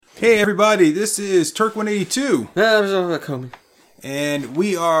Hey everybody, this is Turk182, Coming. and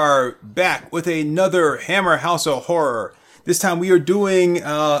we are back with another Hammer House of Horror. This time we are doing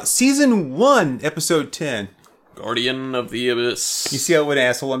Season 1, Episode 10. Guardian of the Abyss. You see what an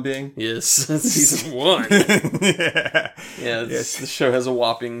asshole I'm being? Yes, Season 1. Yeah. The show has a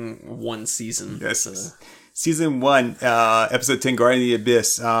whopping one season. Yes. Season 1, Episode 10, Guardian of the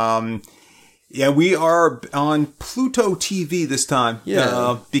Abyss. Yeah, we are on Pluto TV this time.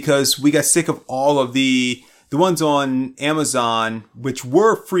 Yeah. Because we got sick of all of the ones on Amazon, which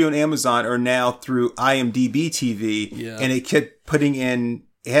were free on Amazon, are now through IMDb TV. Yeah. And it kept putting in,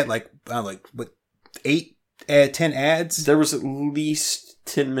 it had like 10 ads? There was at least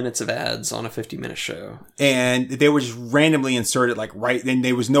 10 minutes of ads on a 50-minute show. And they were just randomly inserted, like, right, and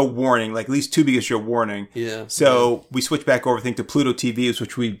there was no warning, like, at least 2 because you're warning. Yeah. So we switched back over, I think, to Pluto TV,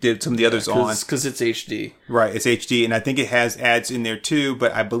 which we did some of the others on. Because it's HD. Right, it's HD, and I think it has ads in there too,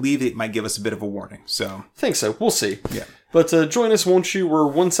 but I believe it might give us a bit of a warning, so. I think so. We'll see. Yeah. But join us, won't you? We're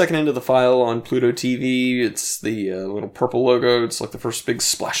 1 second into the file on Pluto TV. It's the little purple logo. It's like the first big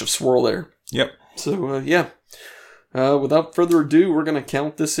splash of swirl there. Yep. So, yeah. Without further ado, we're going to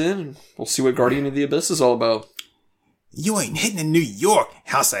count this in, and we'll see what Guardian of the Abyss is all about. You ain't hitting in New York,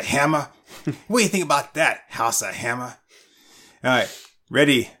 House of Hammer. What do you think about that, House of Hammer? Alright,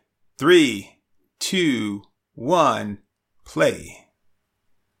 ready? 3, 2, 1, play.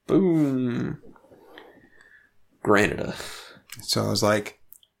 Boom. Granada. So I was like,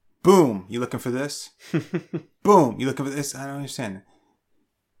 boom, you looking for this? Boom, you looking for this? I don't understand.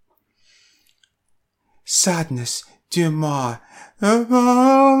 Sadness, dear Ma.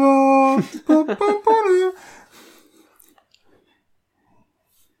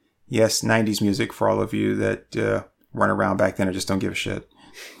 Yes, 90s music for all of you that run around back then or just don't give a shit.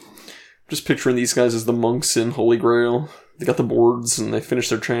 Just picturing these guys as the monks in Holy Grail. They got the boards and they finish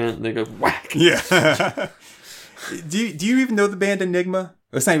their chant and they go whack. Yeah. Do you even know the band Enigma?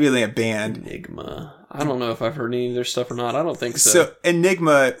 It's not really a band. Enigma. I don't know if I've heard any of their stuff or not. I don't think so. So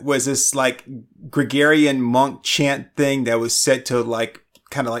Enigma was this like Gregorian monk chant thing that was set to like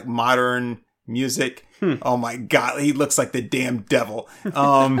kind of like modern music. Oh my God, he looks like the damn devil.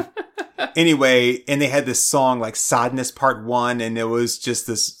 Anyway, and they had this song like Sadness Part 1, and it was just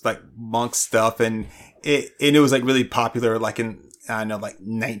this like monk stuff, and it was like really popular like in, I don't know, like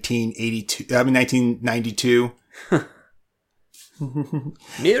 1992.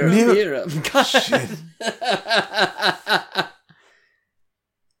 Mirror. Shit.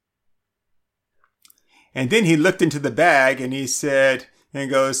 And then he looked into the bag and he said,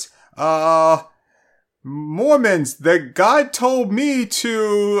 and goes, Mormons, the God told me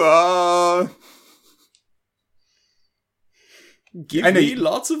to, Give me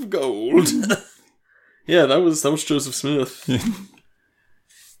lots of gold. Yeah, that was Joseph Smith.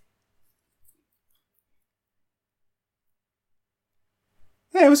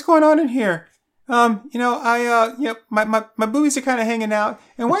 Hey, what's going on in here? My boobies are kind of hanging out.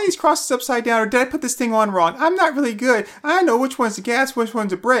 And why are these crosses upside down? Or did I put this thing on wrong? I'm not really good. I know which one's a gas, which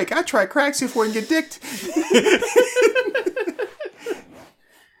one's a brake. I try cracks before I can get dicked.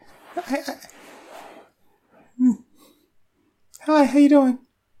 Hi, how you doing?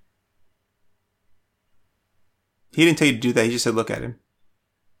 He didn't tell you to do that. He just said, look at him.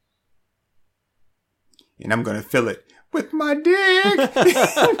 And I'm going to fill it with my dick.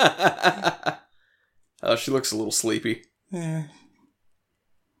 Oh, she looks a little sleepy.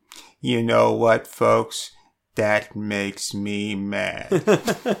 You know what, folks? That makes me mad.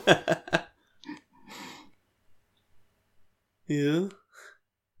 Yeah.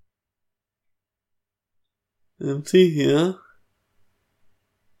 Empty, yeah.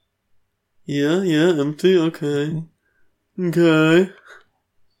 Yeah, empty, okay. Okay.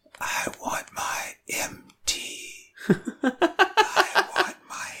 I want my empty. I want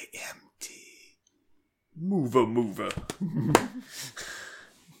my empty. Mover.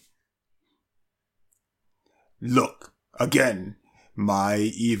 Look, again, my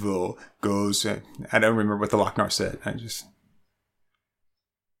evil goes... I don't remember what the Lochnar said.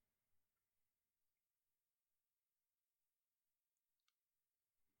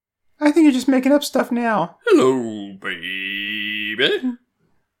 I think you're just making up stuff now. Hello, baby.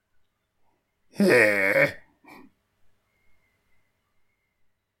 Hey.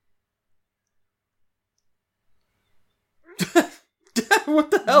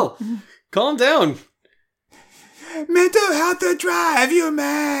 What the hell? Calm down. Mental health to drive you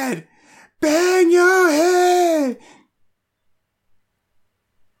mad. Bang your head.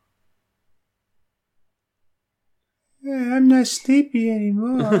 I'm not sleepy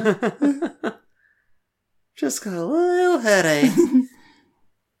anymore. Just got a little headache.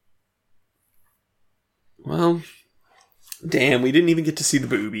 Well, damn, we didn't even get to see the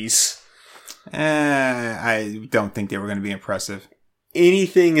boobies. I don't think they were going to be impressive.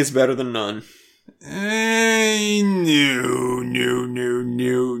 Anything is better than none. No.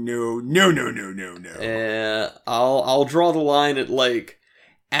 I'll draw the line at, like,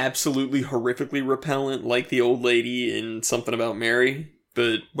 absolutely horrifically repellent, like the old lady in Something About Mary.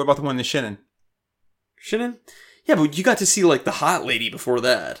 But What about the one in Shannon? Shannon? Yeah, but you got to see, like, the hot lady before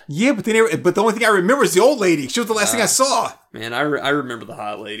that. Yeah, but the only thing I remember is the old lady. She was the last thing I saw. Man, I remember the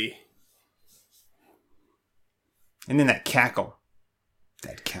hot lady. And then that cackle.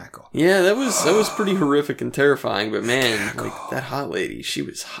 That cackle. Yeah, that was pretty horrific and terrifying, but man, like, that hot lady, she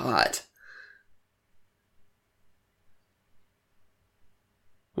was hot.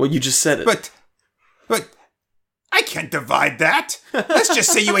 Well, you just said it. But I can't divide that. Let's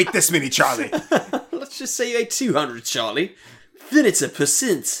just say you ate this many, Charlie. Let's just say you ate 200, Charlie. Then it's a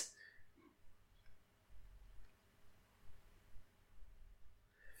percent.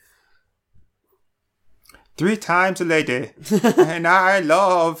 Three times a lady. And I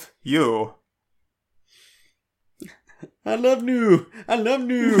love you. I love new.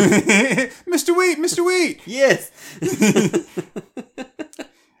 Mr. Wheat. Yes.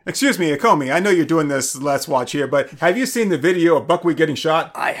 Excuse me, Akomi, I know you're doing this Let's Watch here, but have you seen the video of Buckwheat getting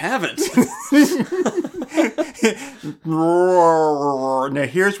shot? I haven't. Now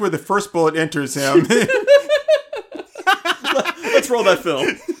here's where the first bullet enters him. Let's roll that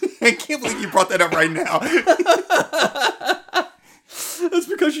film. I can't believe you brought that up right now. That's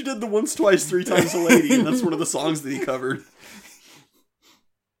because you did the once, twice, three times a lady, and that's one of the songs that he covered.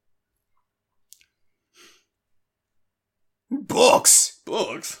 Books.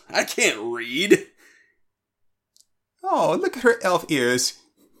 I can't read. Oh, look at her elf ears.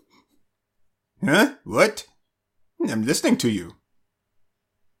 Huh? What? I'm listening to you.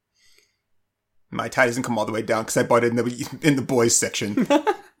 My tie doesn't come all the way down because I bought it in the boys section.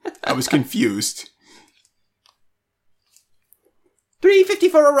 I was confused. $3.50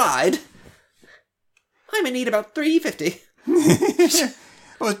 for a ride. I'm in need about $3.50.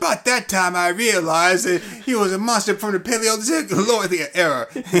 It was about that time I realized that he was a monster from the Paleolithic era.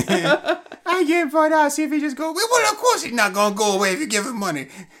 I give him $5, see if he just go away. Well, of course he's not going to go away if you give him money.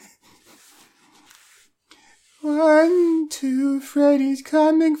 1, 2, Freddy's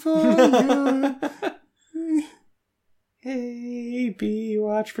coming for you. Hey, B,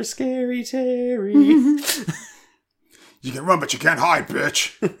 watch for Scary Terry. You can run, but you can't hide,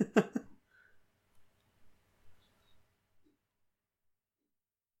 bitch.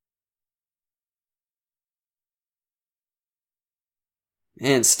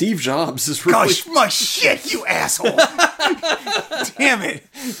 Man, Steve Jobs is really... Gosh, my shit, you asshole. Damn it.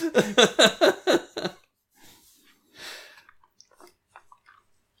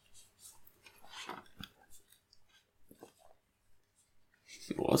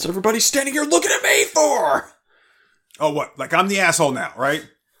 What's everybody standing here looking at me for? Oh, what? Like I'm the asshole now, right?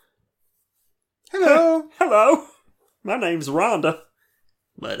 Hello. Hello. My name's Rhonda.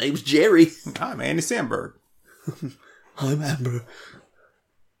 My name's Jerry. I'm Andy Samberg. I'm Amber.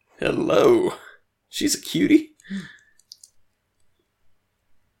 Hello. She's a cutie.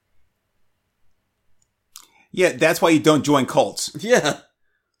 Yeah, that's why you don't join cults. Yeah.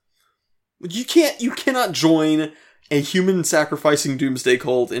 You cannot join a human sacrificing doomsday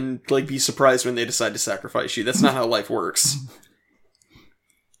cult and, like, be surprised when they decide to sacrifice you. That's not how life works.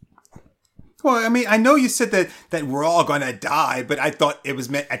 Well, I mean, I know you said that we're all gonna die, but I thought it was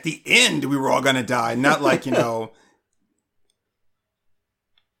meant at the end we were all gonna die, not like, you know...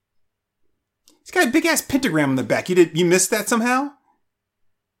 It's got a big-ass pentagram on the back. You missed that somehow?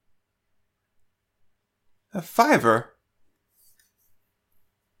 A $5.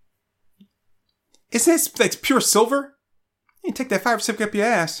 Isn't it like pure silver? You take that 5 stick up your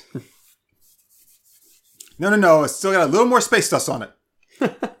ass. No. It's still got a little more space dust on it.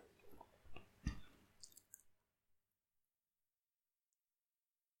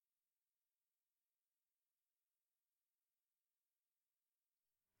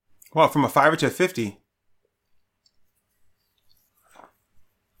 Well, from a 5 to a 50.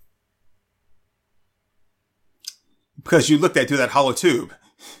 Because you looked at through that hollow tube.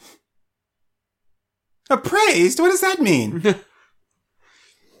 Appraised? What does that mean?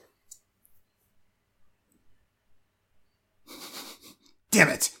 Damn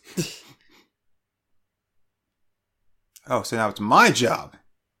it. Oh, so now it's my job.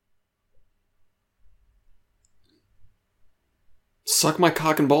 Suck my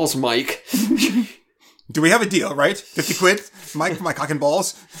cock and balls, Mike. Do we have a deal, right? 50 quid? Mike, for my cock and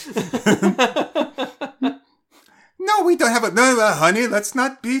balls? No, we don't have a... No, honey, let's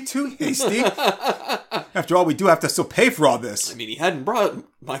not be too hasty. After all, we do have to still pay for all this. I mean, he hadn't brought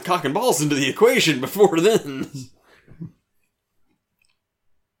my cock and balls into the equation before then.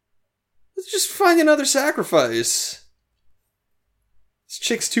 Let's just find another sacrifice. This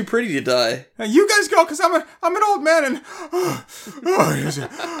chick's too pretty to die. Now, you guys go, because I'm an old man and...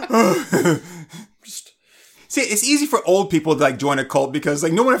 Just... See, it's easy for old people to, like, join a cult because,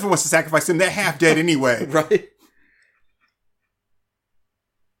 like, no one ever wants to sacrifice them. They're half dead anyway. Right?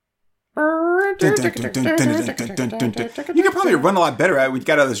 Dun, dun, dun, dun, dun, dun, dun, dun, dun. You could probably run a lot better at it when you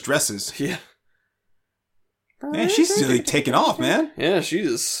got out of those dresses. Yeah. Man, she's really taking off, man. Yeah,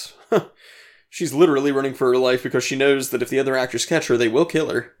 she's literally running for her life because she knows that if the other actors catch her, they will kill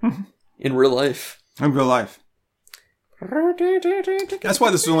her. In real life. In real life. That's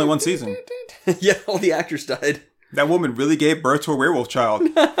why this is only one season. Yeah, all the actors died. That woman really gave birth to a werewolf child.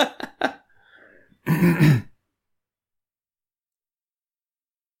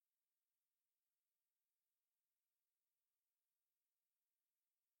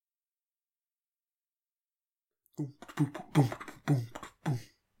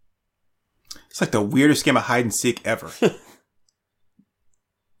 It's like the weirdest game of hide and seek ever.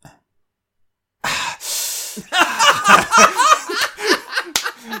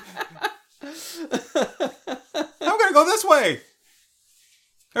 I'm gonna go this way.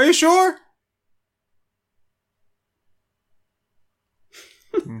 Are you sure?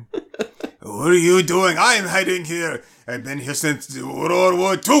 What are you doing? I am hiding here. I've been here since World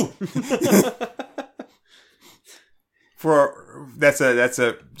War II. That's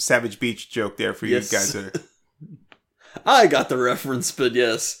a Savage Beach joke there for Yes. you guys. I got the reference, but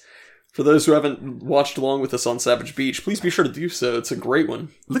yes. For those who haven't watched along with us on Savage Beach, please be sure to do so. It's a great one.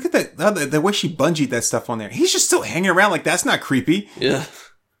 Look at that, the way she bungeed that stuff on there. He's just still hanging around like that's not creepy. Yeah.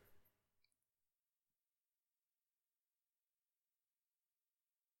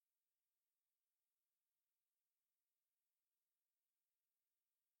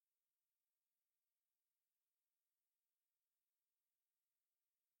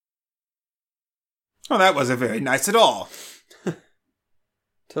 Oh, that wasn't very nice at all.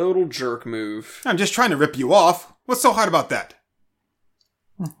 Total jerk move. I'm just trying to rip you off. What's so hard about that?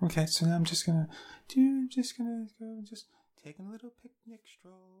 Okay, so now I'm just gonna go, just taking a little picnic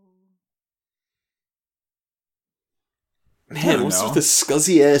stroll. Man, what's with this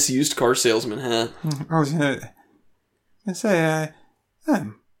scuzzy ass used car salesman hat? I was gonna say,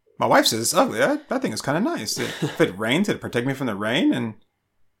 my wife says it's ugly. I think it's kind of nice. If it rains, it'd protect me from the rain. And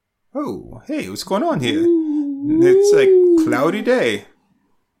oh, hey, what's going on here? It's like cloudy day.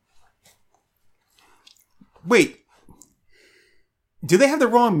 Wait, do they have the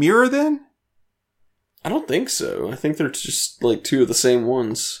wrong mirror then? I don't think so. I think they're just like two of the same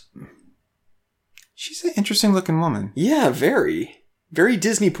ones. She's an interesting looking woman. Yeah, very. Very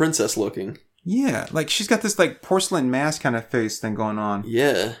Disney princess looking. Yeah, like she's got this like porcelain mask kind of face thing going on.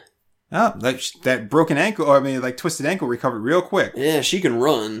 Yeah. Oh, like that broken ankle, or I mean like twisted ankle recovered real quick. Yeah, she can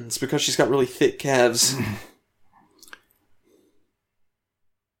run. It's because she's got really thick calves.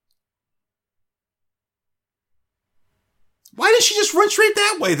 Why didn't she just run straight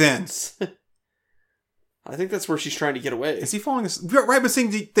that way then? I think that's where she's trying to get away. Is he following us? Right, but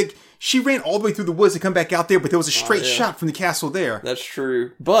saying that she ran all the way through the woods to come back out there, but there was a straight shot from the castle there. That's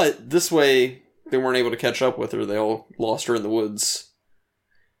true. But this way, they weren't able to catch up with her. They all lost her in the woods.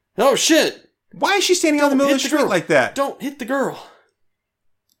 Oh, shit! Why is she standing out in the middle of the street like that? Don't hit the girl.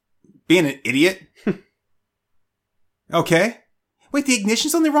 Being an idiot? Okay. Wait, the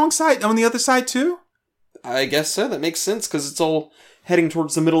ignition's on the wrong side, on the other side too? I guess so. That makes sense, because it's all heading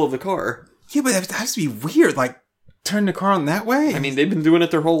towards the middle of the car. Yeah, but that has to be weird, like, turn the car on that way? I mean, they've been doing it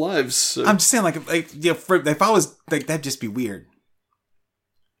their whole lives. So. I'm just saying, like yeah, if I was, like, that'd just be weird.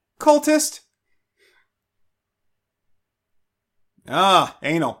 Cultist? Ah,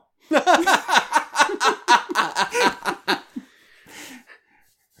 anal.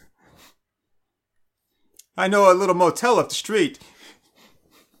 I know a little motel up the street.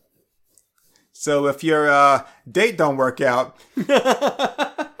 So if your date don't work out...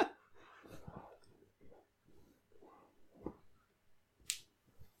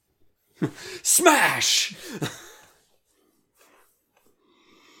 Smash!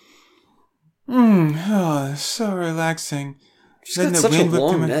 Oh, so relaxing. She's got such a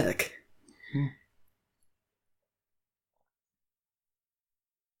long neck.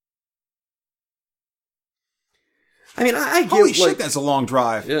 I mean, I get... Holy shit, that's a long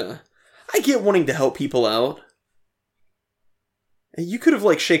drive. Yeah. I get wanting to help people out. You could have,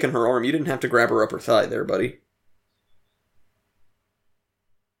 like, shaken her arm. You didn't have to grab her upper thigh there, buddy.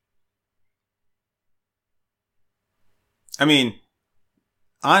 I mean,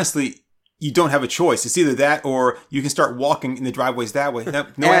 honestly, you don't have a choice. It's either that or you can start walking in the driveways that way.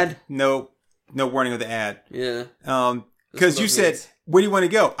 No warning of the ad. Yeah. Because you said, where do you want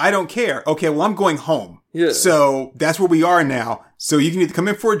to go? I don't care. Okay, well, I'm going home. Yeah. So that's where we are now. So you can either come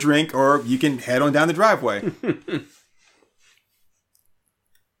in for a drink or you can head on down the driveway.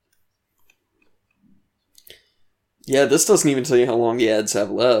 Yeah, this doesn't even tell you how long the ads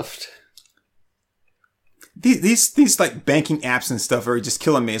have left. These like banking apps and stuff are just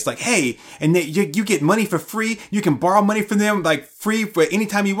killing me. It's like, hey, and you get money for free. You can borrow money from them like free for any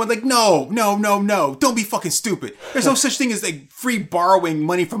time you want. Like, no. Don't be fucking stupid. There's no such thing as like free borrowing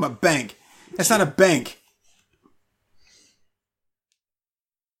money from a bank. That's not a bank.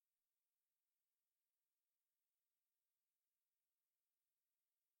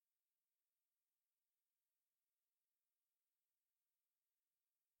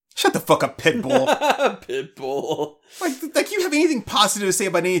 Shut the fuck up, Pitbull. Pitbull. Like you have anything positive to say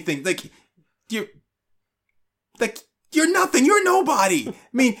about anything? You're nothing. You're nobody. I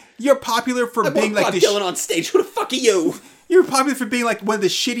mean, you're popular for being like this. Dylan on stage. Who the fuck are you? You're popular for being like one of the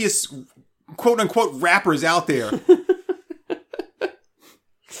shittiest, quote unquote, rappers out there. I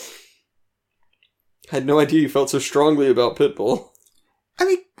had no idea you felt so strongly about Pitbull. I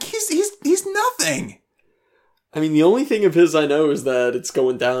mean, he's nothing. I mean, the only thing of his I know is that it's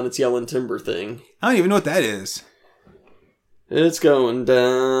going down, it's yelling timber thing. I don't even know what that is. It's going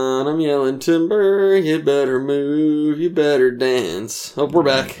down, I'm yelling timber, you better move, you better dance. Oh, we're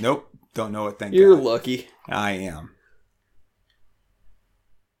back. Nope, don't know it, thank You're God. lucky. I am.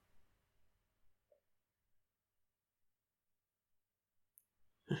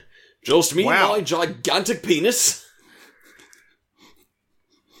 Just me and my gigantic penis.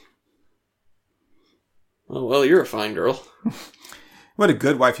 Oh, well, you're a fine girl. What a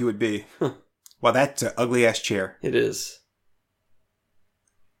good wife you would be. Well, that's an ugly-ass chair. It is.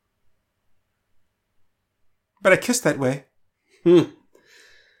 But I kissed that way. Did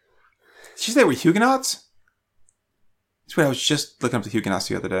she say we're Huguenots? That's what I was just looking up the Huguenots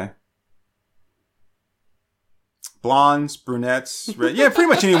the other day. Blondes, brunettes, red. Yeah, pretty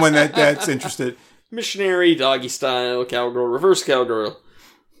much anyone that's interested. Missionary, doggy style, cowgirl, reverse cowgirl.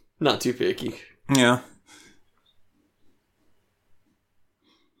 Not too picky. Yeah.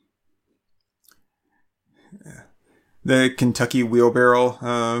 The Kentucky wheelbarrow.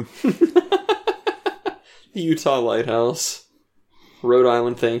 The Utah Lighthouse. Rhode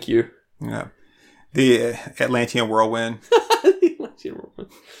Island, thank you. Yeah. The Atlantean whirlwind. The Atlantean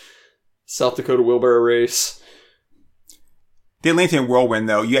whirlwind. South Dakota wheelbarrow race. The Atlantean whirlwind,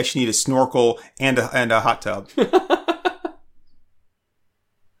 though, you actually need a snorkel and a hot tub.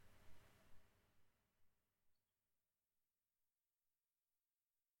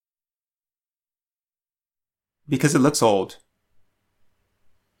 Because it looks old.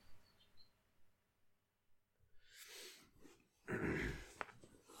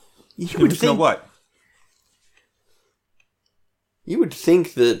 You would know what? You would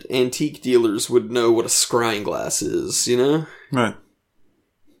think that antique dealers would know what a scrying glass is, you know? Right.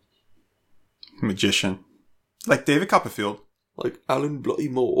 Magician. Like David Copperfield. Like Alan Bloody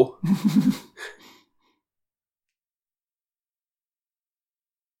Moore.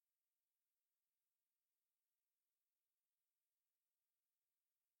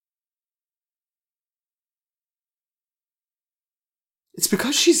 It's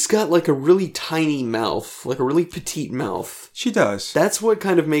because she's got like a really tiny mouth, like a really petite mouth. She does. That's what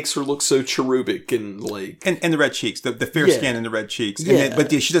kind of makes her look so cherubic and like... And the red cheeks, the fair skin and the red cheeks. Yeah. And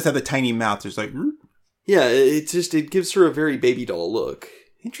but she does have the tiny mouth. There's like... Yeah, it gives her a very baby doll look.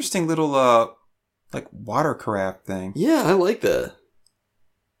 Interesting little, like water carafe thing. Yeah, I like that.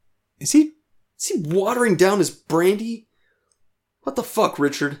 Is he watering down his brandy? What the fuck,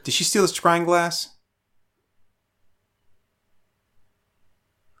 Richard? Did she steal his scrying glass?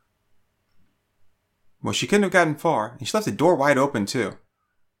 Well, she couldn't have gotten far. And she left the door wide open, too.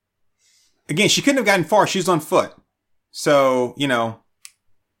 Again, she couldn't have gotten far. She was on foot. So,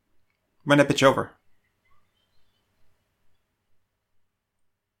 run that bitch over.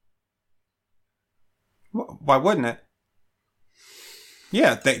 Why wouldn't it?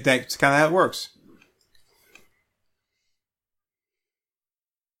 Yeah, that's kind of how it works.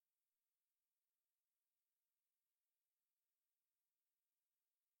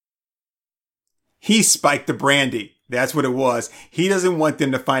 He spiked the brandy. That's what it was. He doesn't want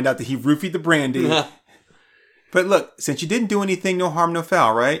them to find out that he roofied the brandy. But look, since you didn't do anything, no harm, no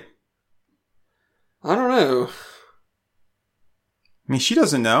foul, right? I don't know. I mean, she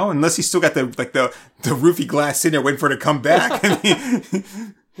doesn't know, unless he's still got the roofie glass sitting there waiting for her to come back. I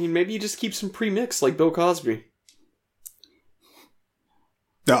mean, maybe you just keep some pre-mix like Bill Cosby.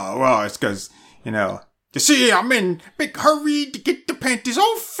 Oh, well, it's because, you see, I'm in big hurry to get the panties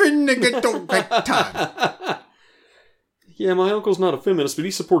off and nigga don't got time. Yeah, my uncle's not a feminist, but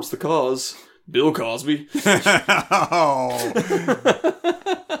he supports the cause. Bill Cosby. Oh.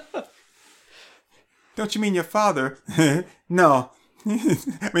 Don't you mean your father? No.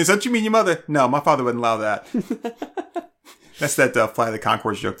 I mean, don't you mean your mother? No, my father wouldn't allow that. That's that Flight of the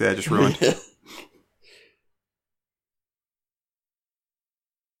Conchords joke that I just ruined. Yeah.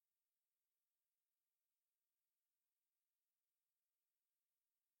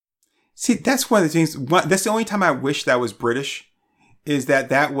 See, that's one of the things. That's the only time I wish that I was British, is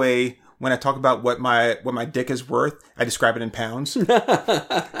that way when I talk about what my dick is worth, I describe it in pounds.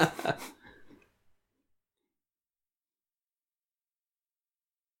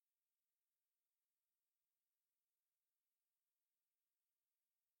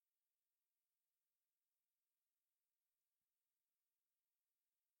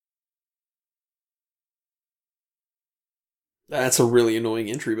 That's a really annoying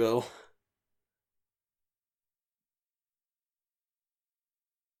entry bell.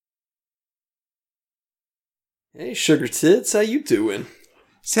 Hey, Sugar Tits, how you doing?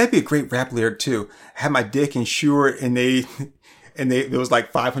 See, that'd be a great rap lyric too. I had my dick insured, and it was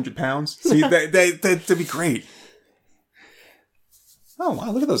like 500 pounds. See, that'd be great. Oh wow,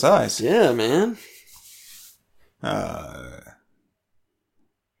 look at those eyes. Yeah, man. Are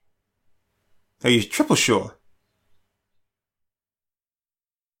you triple sure?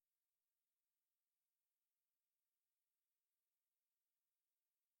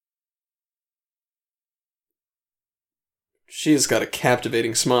 She's got a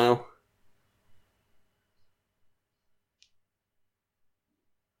captivating smile.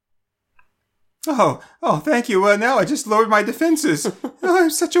 Oh, thank you. Now I just lowered my defenses. Oh, I'm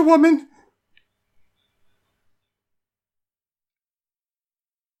such a woman.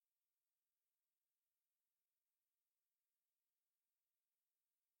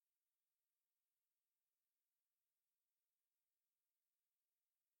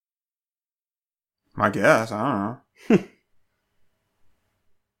 I guess. I don't know.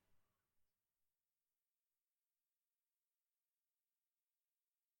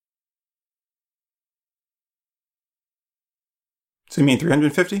 So you mean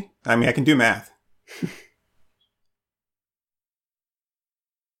 350? I mean, I can do math.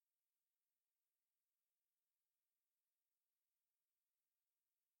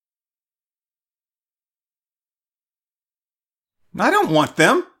 I don't want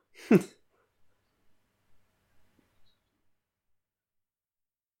them.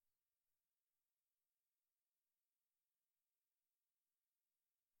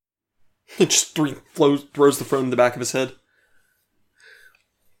 It just throws the phone in the back of his head.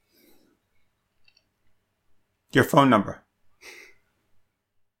 Your phone number.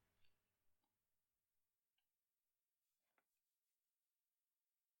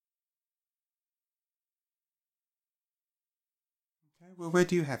 Okay, well, where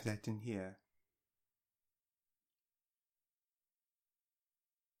do you have that in here?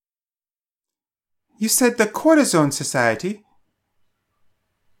 You said the Cortisone Society.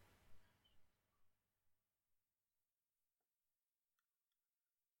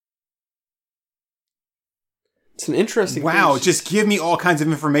 It's an interesting Wow, thing. just give me all kinds of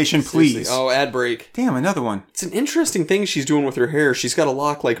information, please. Seriously. Oh, ad break. Damn, another one. It's an interesting thing she's doing with her hair. She's got a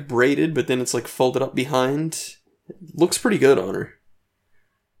lock like braided, but then it's like folded up behind. It looks pretty good on her.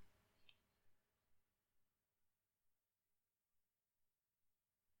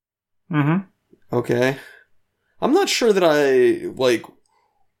 Mm-hmm. Okay. I'm not sure that I, like,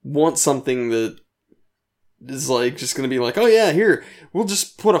 want something that is, like, just gonna be like, oh yeah, here, we'll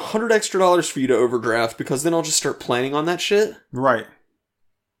just put $100 extra for you to overdraft, because then I'll just start planning on that shit. Right.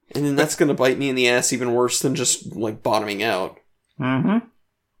 And then that's gonna bite me in the ass even worse than just, like, bottoming out. Mm-hmm.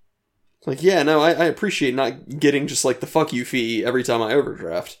 Like, yeah, no, I appreciate not getting just, like, the fuck you fee every time I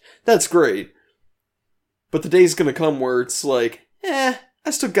overdraft. That's great. But the day's gonna come where it's like, I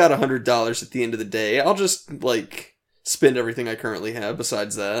still got $100 at the end of the day. I'll just, like, spend everything I currently have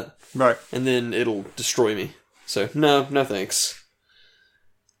besides that. Right. And then it'll destroy me. So, no thanks.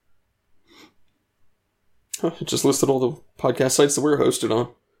 Huh, it just listed all the podcast sites that we're hosted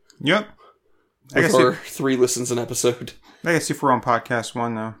on. Yep. With our 3 listens an episode. I guess if we're on podcast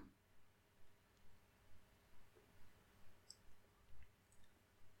 1, though.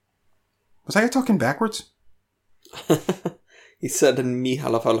 Was I talking backwards? He said mi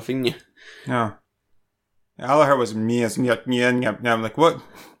halafalafinya. No. All I heard was me as me. I'm like, what?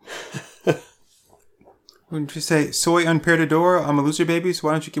 When did you say soy unpaired I'm a loser, baby? So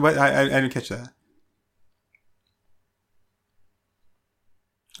why don't you? What? I didn't catch that.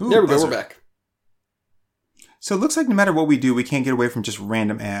 Ooh, There we go, buzzer. we're back. So it looks like no matter what we do, we can't get away from just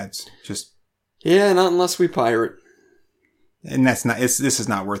random ads. Yeah, not unless we pirate. And that's not. This is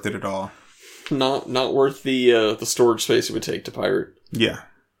not worth it at all. Not worth the storage space it would take to pirate. Yeah.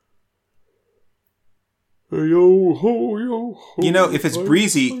 Yo ho, yo ho. You know, if it's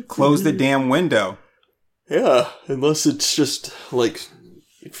breezy, close the damn window. Yeah, unless it's just like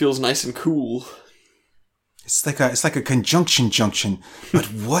it feels nice and cool. It's like a conjunction junction. But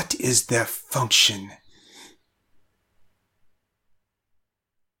what is their function?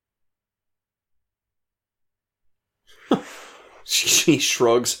 She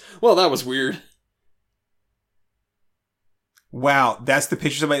shrugs. Well, that was weird. Wow, that's the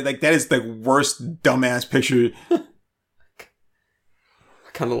picture somebody like that is the worst dumbass picture. I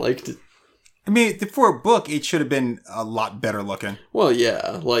kind of liked it. I mean, for a book, it should have been a lot better looking. Well,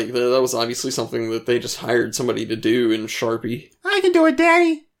 yeah, like that was obviously something that they just hired somebody to do in Sharpie. I can do it,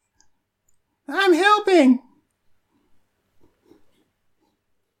 Daddy. I'm helping.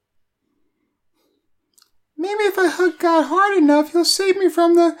 Maybe if I hug God hard enough, he'll save me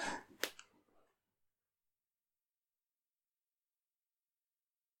from the...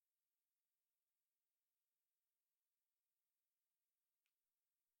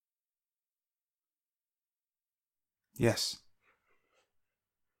 Yes.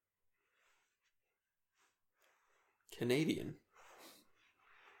 Canadian.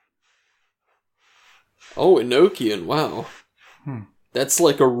 Oh, Enochian, wow. That's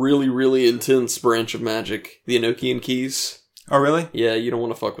like a really, really intense branch of magic. The Enochian keys. Oh, really? Yeah, you don't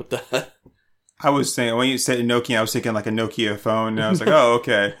want to fuck with that. I was saying, when you said Nokia, I was thinking like a Nokia phone, and I was like, oh,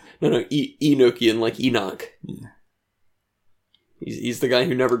 okay. No, Enochian, like Enoch. Yeah. He's the guy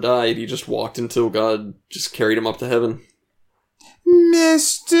who never died. He just walked until God just carried him up to heaven.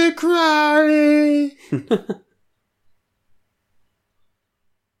 Mr. Crowley!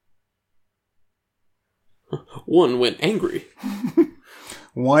 One went angry.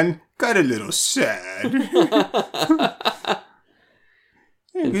 One got a little sad.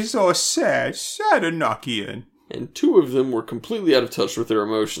 He's all sad Enochian. And two of them were completely out of touch with their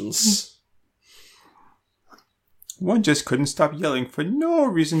emotions. One just couldn't stop yelling for no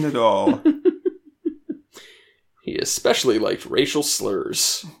reason at all. He especially liked racial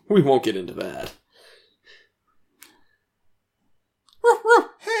slurs. We won't get into that.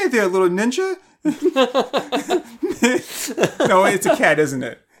 Hey there, little ninja. No, it's a cat, isn't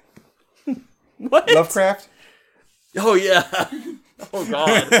it? What? Lovecraft? Oh, yeah. Oh,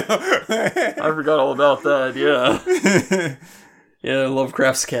 God. I forgot all about that, yeah. Yeah,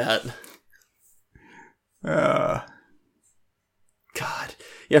 Lovecraft's cat. God.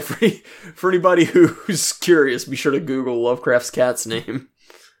 Yeah, for anybody who's curious, be sure to Google Lovecraft's cat's name.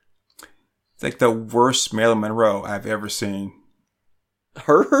 It's like the worst Marilyn Monroe I've ever seen.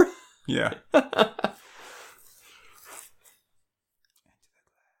 Her? Yeah.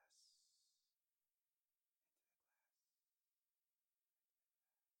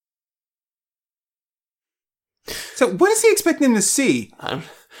 So what is he expecting them to see?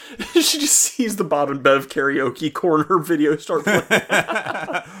 She just sees the Bob and Bev karaoke corner video start playing.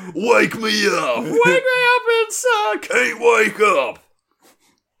 Wake me up! Wake me up inside! Can't wake up!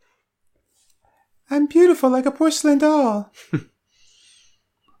 I'm beautiful like a porcelain doll.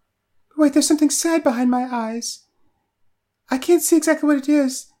 Wait, there's something sad behind my eyes. I can't see exactly what it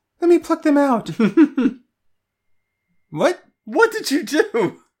is. Let me pluck them out. What? What did you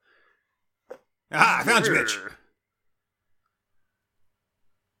do? Ah, I found you, bitch.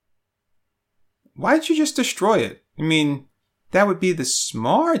 Why did you just destroy it? I mean, that would be the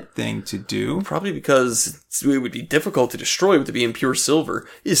smart thing to do. Probably because it would be difficult to destroy with it being pure silver.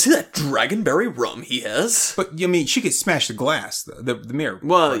 Is that dragonberry rum he has? But, I mean, she could smash the glass, the mirror.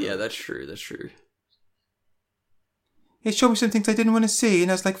 Well, yeah, that's true, that's true. It showed me some things I didn't want to see,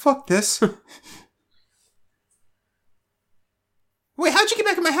 and I was like, fuck this. Wait, how'd you get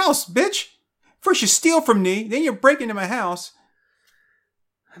back in my house, bitch? First you steal from me, then you break into my house.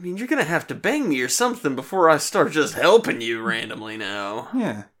 I mean, you're gonna have to bang me or something before I start just helping you randomly now.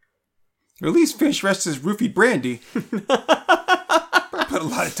 Yeah. Or at least finish the rest of this roofied brandy. I put a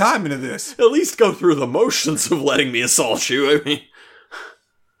lot of time into this. At least go through the motions of letting me assault you, I mean...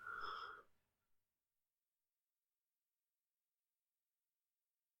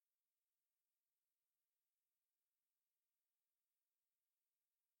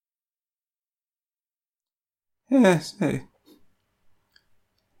 Yes, hey.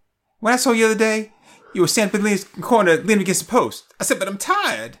 When I saw you the other day, you were standing in the corner leaning against the post. I said, but I'm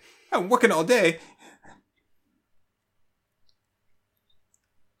tired. I'm working all day.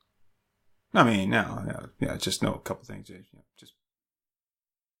 I mean, no, yeah, just know a couple things. Just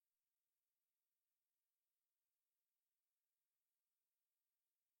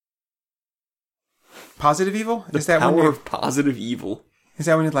positive evil? The Is that power when of positive evil. Is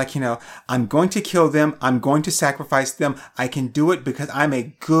that when you're like, I'm going to kill them. I'm going to sacrifice them. I can do it because I'm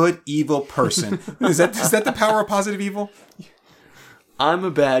a good, evil person. Is that the power of positive evil? I'm a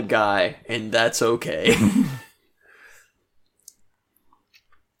bad guy, and that's okay.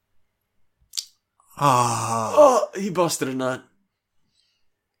 Oh, he busted a nut.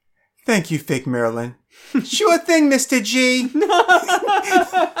 Thank you, fake Marilyn. Sure thing, Mr. G.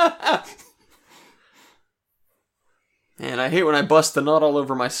 Man, I hate when I bust the nut all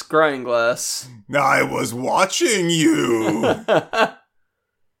over my scrying glass. I was watching you.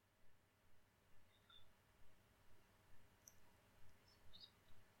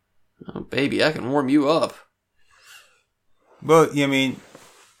 Oh, baby, I can warm you up. Well, I mean,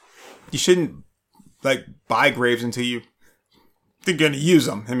 you shouldn't, buy graves until you're going to use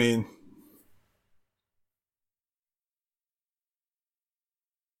them. I mean...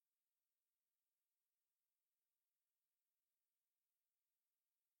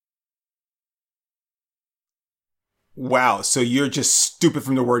 Wow, so you're just stupid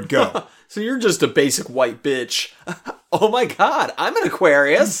from the word go. So you're just a basic white bitch. Oh my god, I'm an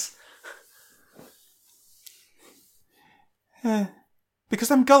Aquarius. Because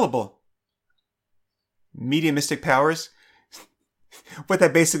I'm gullible. Medium mystic powers? What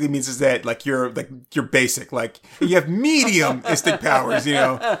that basically means is that, you're basic. You have medium mystic powers,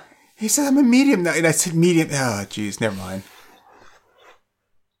 He said I'm a medium now, and I said medium. Oh, jeez, never mind.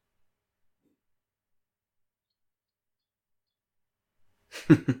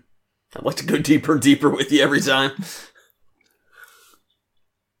 I'd like to go deeper and deeper with you every time.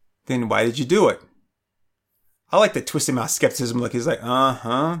 Then why did you do it? I like the twisted mouth skepticism look. He's like,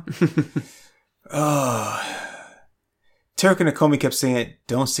 uh-huh. Turk and Nakomi kept saying,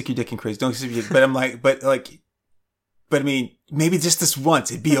 don't stick your dick in crazy. Don't stick your dick. But I'm like, but I mean, maybe just this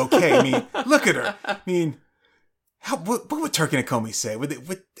once, it'd be okay. I mean, look at her. I mean, what would Turk and Nakomi say?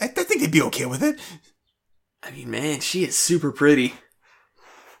 I think they'd be okay with it. I mean, man, she is super pretty.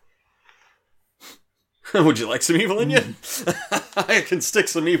 Would you like some evil in you? I can stick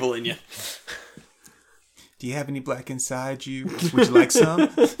some evil in you. Do you have any black inside you? Would you like some?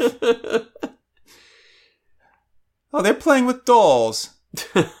 Oh, they're playing with dolls.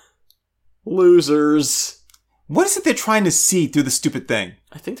 Losers. What is it they're trying to see through the stupid thing?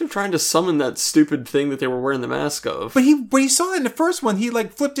 I think they're trying to summon that stupid thing that they were wearing the mask of. But when he saw it in the first one, he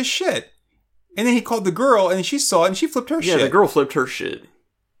flipped his shit. And then he called the girl, and she saw it, and she flipped her shit. Yeah, the girl flipped her shit.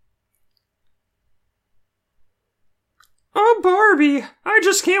 Oh, Barbie, I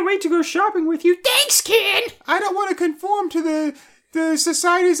just can't wait to go shopping with you. Thanks, kid! I don't want to conform to the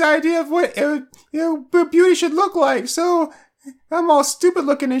society's idea of what beauty should look like, so I'm all stupid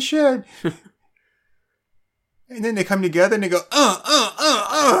looking and shit. And then they come together and they go,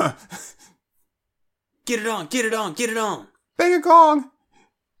 Get it on, get it on, get it on. Bang a gong.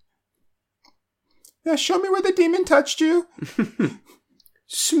 Now show me where the demon touched you.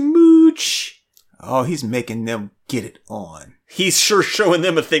 Smooch. Oh, he's making them get it on. He's sure showing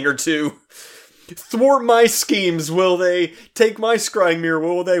them a thing or two. Thwart my schemes, will they? Take my scrying mirror,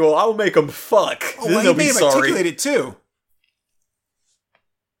 will they? Well, I'll make them fuck. Oh, Then well, they'll he be made him sorry. articulate it too.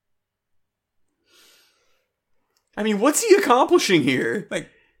 I mean, what's he accomplishing here?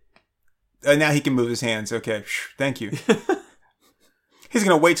 Now he can move his hands. Okay, thank you. He's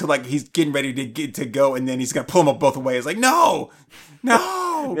gonna wait till he's getting ready to go, and then he's gonna pull them up both ways. No.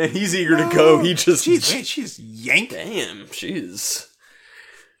 Man, he's eager to go. He just... She just yanked. Damn, jeez.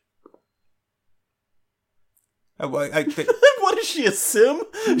 What is she, a sim?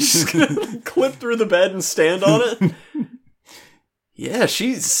 She's gonna clip through the bed and stand on it? Yeah,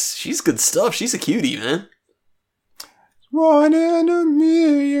 she's good stuff. She's a cutie, man. 1 in a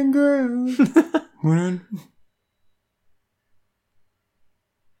million girls.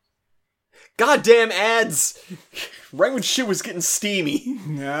 Goddamn ads! Right when shit was getting steamy.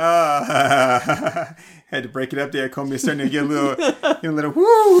 Had to break it up there. Comey starting to get a little woo.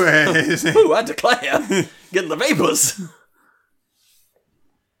 Ooh, I declare. Getting the vapors.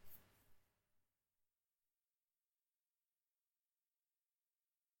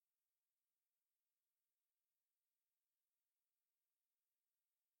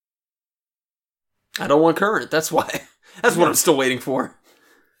 I don't want current, that's why. That's what I'm still waiting for.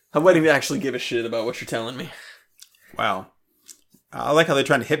 I'm waiting to actually give a shit about what you're telling me. Wow. I like how they're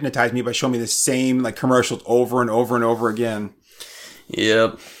trying to hypnotize me by showing me the same commercials over and over and over again.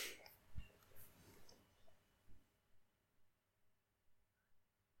 Yep.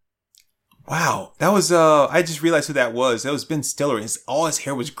 Wow. That was, I just realized who that was. That was Ben Stiller. All his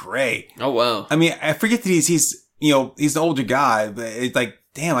hair was gray. Oh, wow. I mean, I forget that he's an older guy, but it's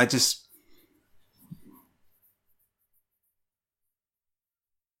damn,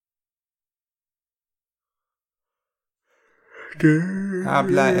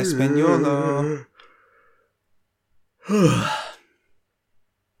 Habla español.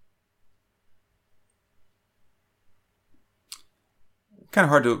 Kind of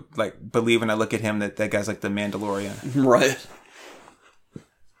hard to like believe when I look at him that that guy's like the Mandalorian. Right.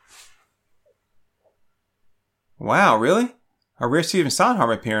 Wow, really? A rare Stephen Sondheim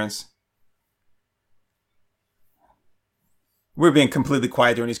appearance. We're being completely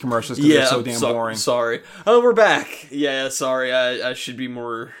quiet during these commercials because they're so damn boring. Sorry. Oh, we're back. Yeah, sorry. I should be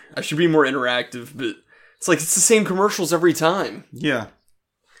more. I should be more interactive, but it's like it's the same commercials every time. Yeah.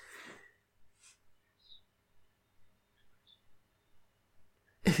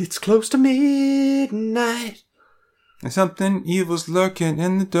 It's close to midnight. And something evil's lurking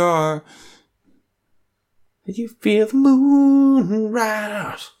in the dark. You feel the moon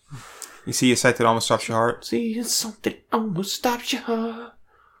rise. You see a sight that almost stops your heart? See something almost stops your heart.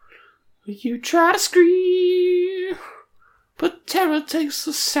 You try to scream, but terror takes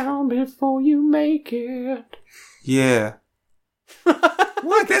the sound before you make it. Yeah.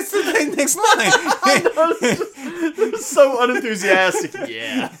 What? That's the next line. I know, it's so unenthusiastic.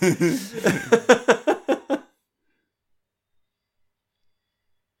 Yeah.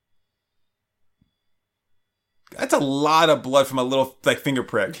 That's a lot of blood from a little like finger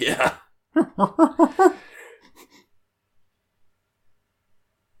prick. Yeah.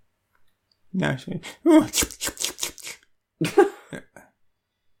 No, she...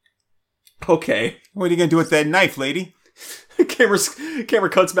 Okay. What are you gonna do with that knife, lady? Camera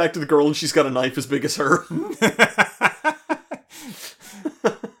cuts back to the girl and she's got a knife as big as her.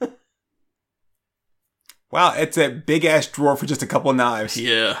 Wow, it's a big ass drawer for just a couple of knives.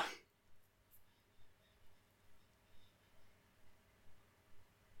 Yeah.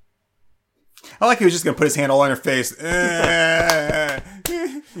 I like he was just gonna put his hand all on her face.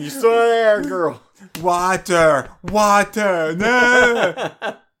 You still there, girl. Water. No.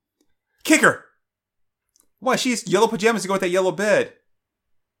 Kick her. Why, she has yellow pajamas to go with that yellow bed.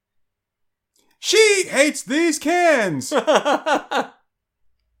 She hates these cans. Wake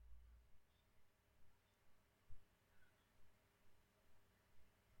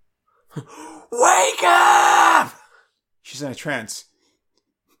up! She's in a trance.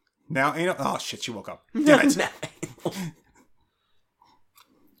 Now, ain't no... Oh, shit, she woke up. Damn it.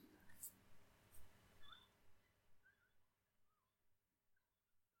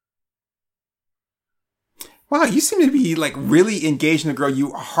 Wow, you seem to be, like, really engaged in a girl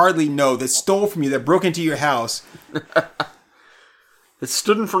you hardly know that stole from you, that broke into your house. It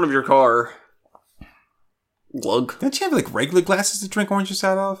stood in front of your car. Lug. Don't you have, like, regular glasses to drink orange juice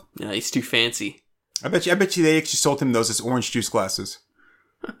out of? Yeah, he's too fancy. I bet you they actually sold him those as orange juice glasses.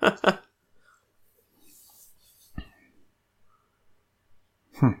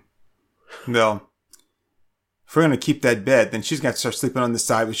 No. If we're going to keep that bed, then she's going to start sleeping on the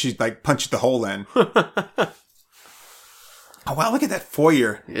side where she's, like, punched the hole in. Oh, wow, look at that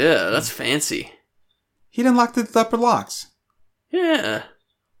foyer. Yeah, that's fancy. He didn't lock the upper locks. Yeah.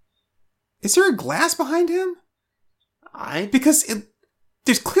 Is there a glass behind him? Because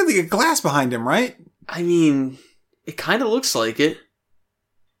there's clearly a glass behind him, right? I mean, it kind of looks like it.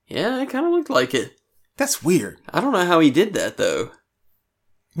 Yeah, it kind of looked like it. That's weird. I don't know how he did that, though.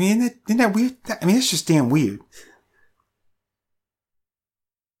 I mean, isn't that weird? I mean, that's just damn weird.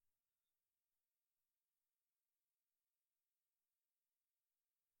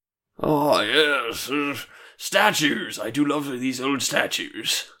 Oh, yes. Statues. I do love these old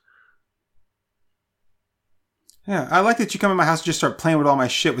statues. Yeah, I like that you come in my house and just start playing with all my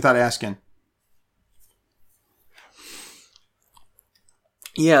shit without asking.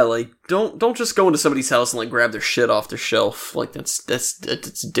 Yeah, like, don't just go into somebody's house and, like, grab their shit off their shelf. Like, that's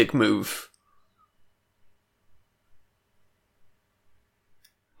a dick move.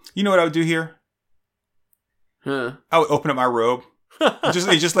 You know what I would do here? Huh. I would open up my robe.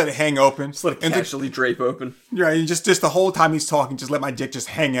 just let it hang open. Just let it casually drape open. Right, and just the whole time he's talking, just let my dick just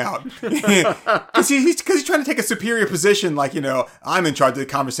hang out. Because he's trying to take a superior position, like, you know, I'm in charge of the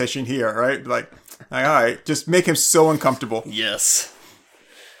conversation here, right? Like all right, just make him so uncomfortable. Yes.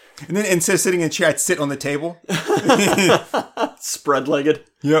 And then instead of sitting in a chair, I'd sit on the table. Spread-legged.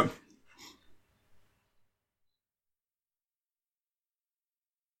 Yep.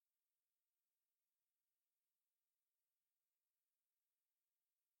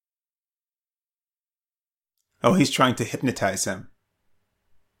 Oh, he's trying to hypnotize him.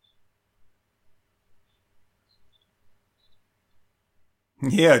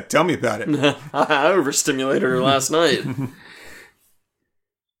 Yeah, tell me about it. I overstimulated her last night.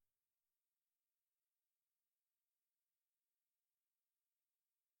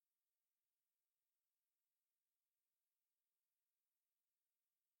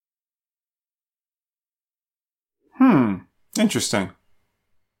 Interesting.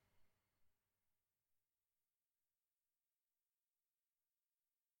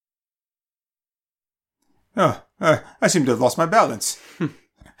 Oh, I seem to have lost my balance.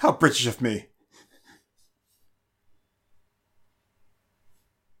 How British of me.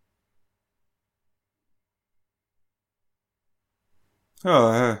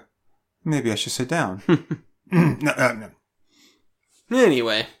 Oh, maybe I should sit down. No.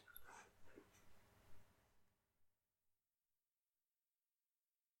 Anyway.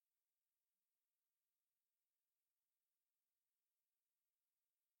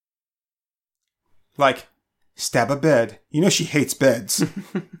 Like, stab a bed. You know she hates beds.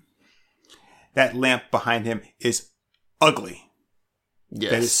 That lamp behind him is ugly.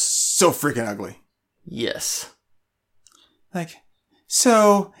 Yes. That is so freaking ugly. Yes. Like,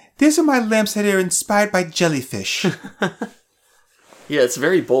 so, these are my lamps that are inspired by jellyfish. Yeah, it's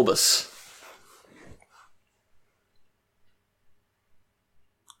very bulbous.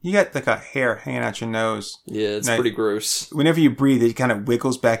 You got like a hair hanging out your nose. Yeah, it's Now, pretty gross. Whenever you breathe, it kind of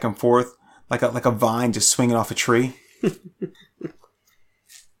wiggles back and forth like a vine just swinging off a tree.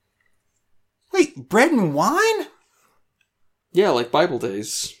 Wait, bread and wine? Yeah, like Bible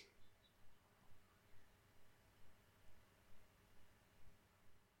days.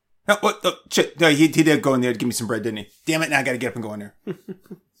 No, what? Oh, shit. No, he did go in there to give me some bread, didn't he? Damn it, now I gotta get up and go in there.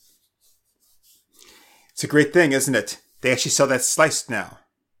 It's a great thing, isn't it? They actually sell that sliced now.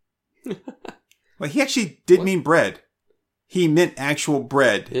 Well, he actually did mean bread. He meant actual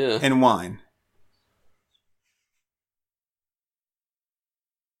bread and wine.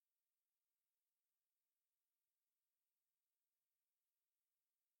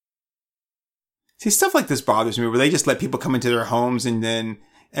 See, stuff like this bothers me, where they just let people come into their homes and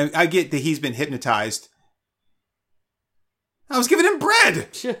I get that he's been hypnotized. I was giving him bread!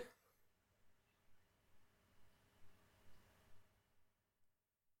 Yeah.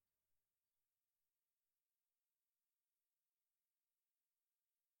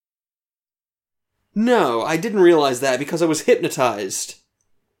 No, I didn't realize that because I was hypnotized.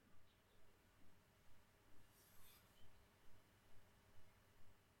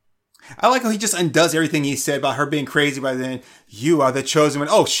 I like how he just undoes everything he said about her being crazy by then. You are the chosen one.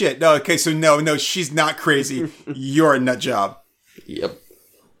 Oh, shit. No, okay, so no, she's not crazy. You're a nut job. Yep.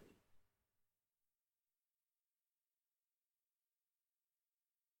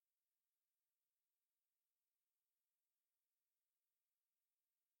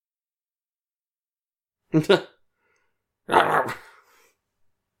 Too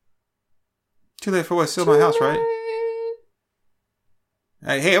late for what? Still my house, right?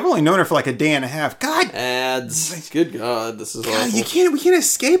 Hey, I've only known her for like a day and a half. God! Ads. Good God, this is God, awful. we can't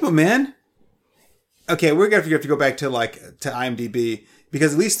escape them, man. Okay, we're gonna have to go back to IMDb,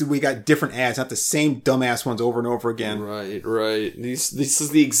 because at least we got different ads, not the same dumbass ones over and over again. Right. This is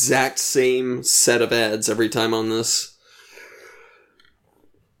the exact same set of ads every time on this.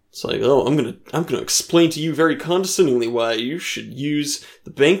 It's like, oh, I'm gonna explain to you very condescendingly why you should use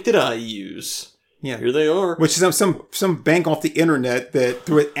the bank that I use. Yeah, Here they are. which is some bank off the internet that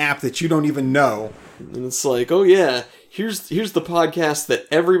through an app that you don't even know. And it's like, oh yeah, here's the podcast that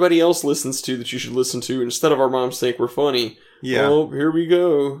everybody else listens to that you should listen to instead of Our Moms Think We're Funny. Yeah. Oh, here we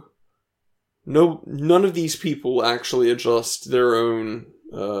go. No, none of these people actually adjust their own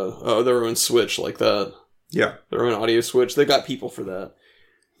switch like that. Yeah. Their own audio switch. They got people for that.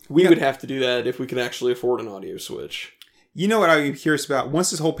 We would have to do that if we could actually afford an audio switch. You know what I'm curious about?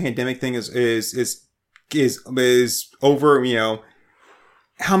 Once this whole pandemic thing is over, you know,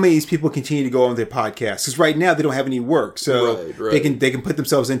 how many of these people continue to go on their podcasts? Because right now they don't have any work, so Right. they can put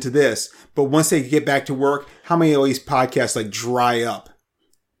themselves into this. But once they get back to work, how many of these podcasts like dry up?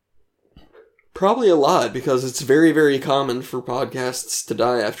 Probably a lot, because it's very, very common for podcasts to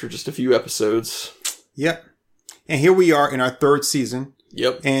die after just a few episodes. Yep. And here we are in our third season.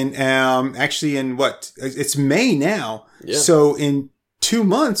 Yep. And actually in it's May now. Yeah. So in 2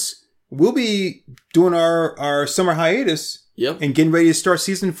 months, we'll be doing our summer hiatus. Yep. And getting ready to start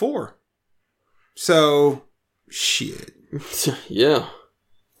season 4. So, shit. Yeah.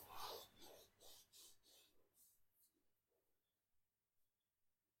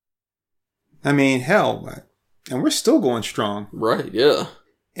 I mean, hell, and we're still going strong. Right, yeah.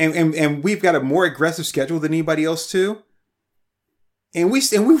 And we've got a more aggressive schedule than anybody else too. And we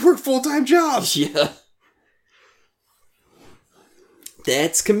work full-time jobs. Yeah.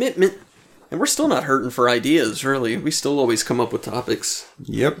 That's commitment. And we're still not hurting for ideas, really. We still always come up with topics.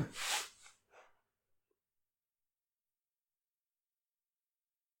 Yep.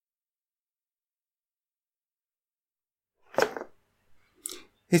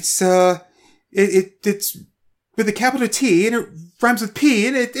 It's with a capital T, and it rhymes with P,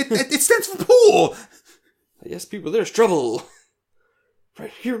 and it stands for pool. Yes, people, there's trouble.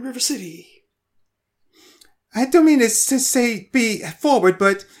 Right here in River City. I don't mean to say be forward,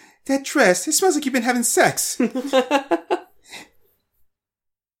 but that dress, it smells like you've been having sex.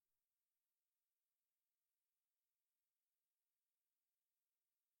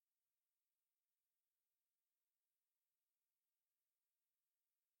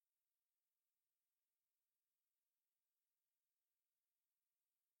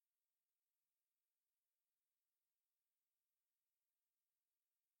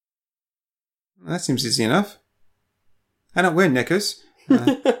 That seems easy enough. I don't wear knickers.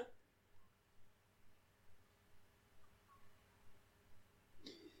 With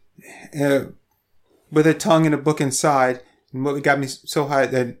a tongue and a book inside. And what got me so high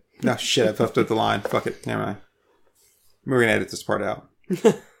that... No, shit, I fucked up the line. Fuck it. Never mind. We're going to edit this part out.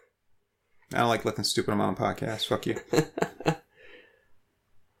 I don't like looking stupid on my own podcast. Fuck you.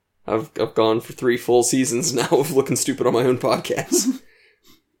 I've gone for 3 full seasons now of looking stupid on my own podcast.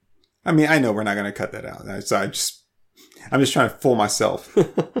 I mean, I know we're not going to cut that out. So I'm just trying to fool myself.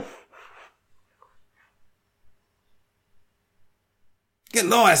 Get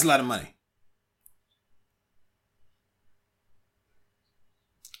low, that's a lot of money.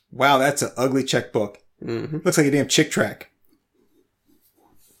 Wow, that's an ugly checkbook. Mm-hmm. Looks like a damn Chick Track.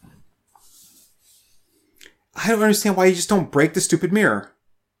 I don't understand why you just don't break the stupid mirror.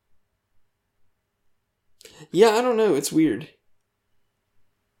 Yeah, I don't know. It's weird.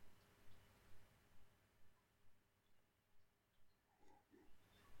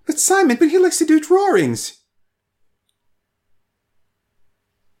 But Simon, he likes to do drawings.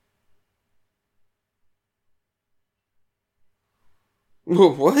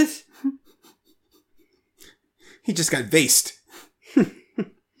 What? He just got vased. You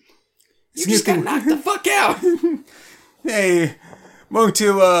just got knocked the fuck out. Hey, welcome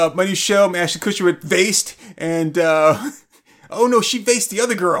to my new show. I'm Ashton Kutcher with Vased, and oh no, she vased the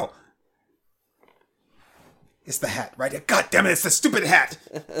other girl. It's the hat, right? God damn it, it's the stupid hat.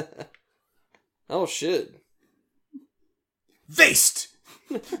 Oh shit. Vased.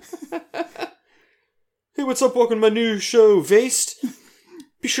 Hey, what's up? Welcome to my new show, Vased.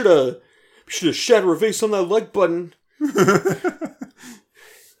 Be sure to shatter a vase on that like button.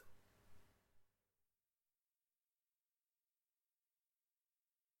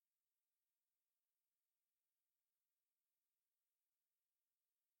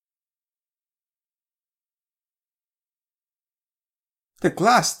 The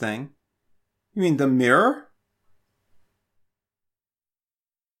glass thing? You mean the mirror?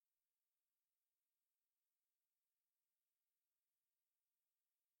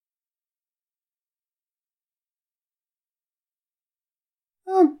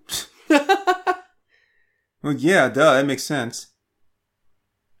 Well, yeah, duh, that makes sense.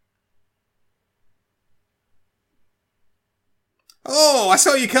 Oh, I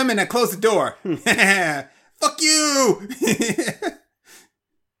saw you coming. I closed the door. Fuck you!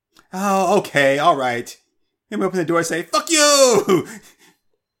 Oh, okay, all right. Let me open the door and say, fuck you!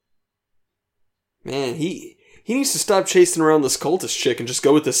 Man, he needs to stop chasing around this cultist chick and just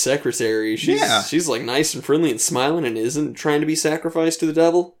go with the secretary. She's like nice and friendly and smiling and isn't trying to be sacrificed to the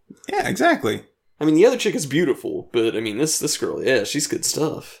devil. Yeah, exactly. I mean, the other chick is beautiful, but I mean, this girl, yeah, she's good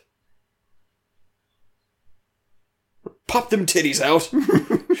stuff. Pop them titties out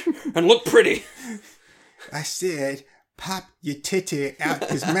and look pretty. I said, pop your titty out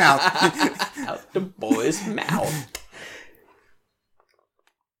his mouth. Out the boy's mouth.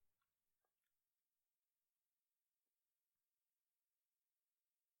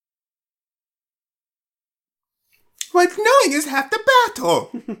 But knowing is half the battle.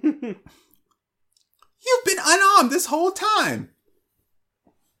 You've been unarmed this whole time.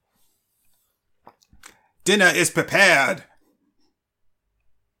 Dinner is prepared.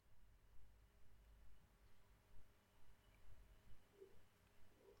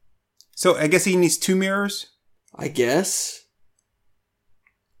 So I guess he needs 2 mirrors? I guess.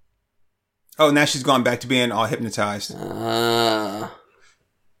 Oh, now she's gone back to being all hypnotized.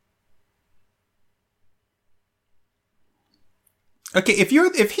 Okay,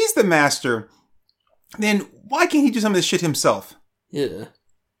 if he's the master, then why can't he do some of this shit himself? Yeah.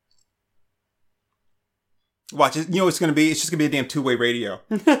 Watch it. You know what it's going to be? It's just going to be a damn 2-way radio.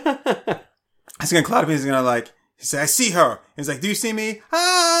 It's going to cloud up and he's going to like, he said, I see her. And he's like, do you see me?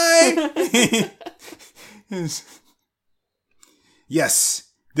 Hi!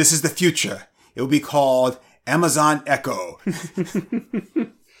 Yes, this is the future. It will be called Amazon Echo.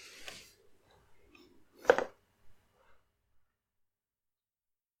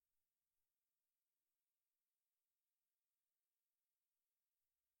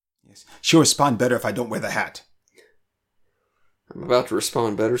 Yes. She'll respond better if I don't wear the hat. I'm about to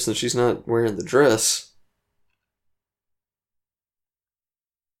respond better since she's not wearing the dress.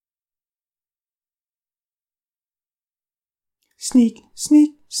 Sneak,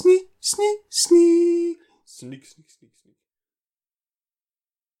 sneak, sneak, sneak, sneak. Sneak, sneak, sneak, sneak.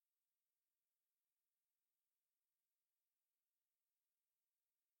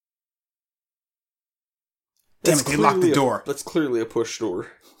 Damn it, they locked the door. That's clearly a push door.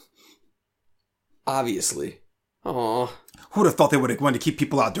 Obviously. Aw. Who would have thought they would have wanted to keep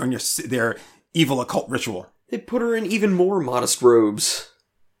people out during their evil occult ritual? They put her in even more modest robes.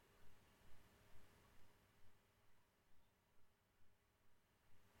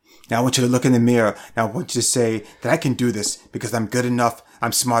 Now I want you to look in the mirror. Now I want you to say that I can do this because I'm good enough,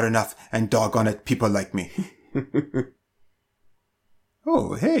 I'm smart enough, and doggone it, people like me.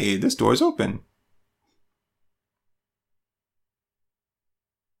 Oh, hey, this door's open.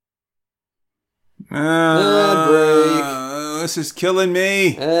 Ad break. This is killing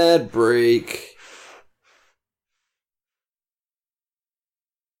me. Ad break.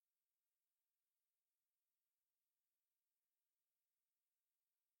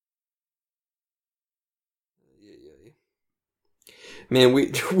 Man,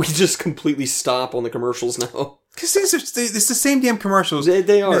 we just completely stop on the commercials now. Because it's the same damn commercials.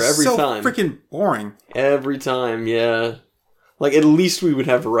 They are They're every so time. Freaking boring. Every time, yeah. Like, at least we would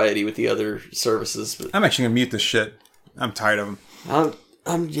have variety with the other services. But I'm actually gonna mute this shit. I'm tired of them.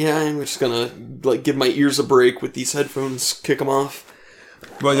 I'm just gonna like give my ears a break with these headphones. Kick them off.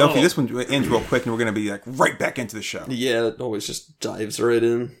 Well, okay, this one ends real quick, and we're gonna be like right back into the show. Yeah, it always just dives right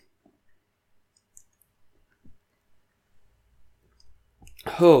in.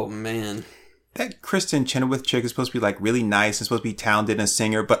 Oh man. That Kristen Chenoweth chick is supposed to be like really nice and supposed to be talented and a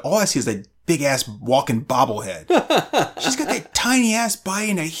singer, but all I see is a big ass walking bobblehead. She's got that tiny ass body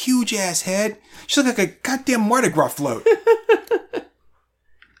and a huge ass head. She looks like a goddamn Mardi Gras float.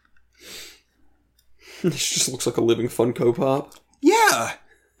 She just looks like a living Funko Pop. Yeah.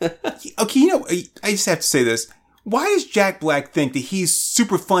 Okay, you know, I just have to say this. Why does Jack Black think that he's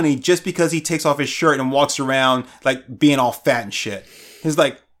super funny just because he takes off his shirt and walks around like being all fat and shit? He's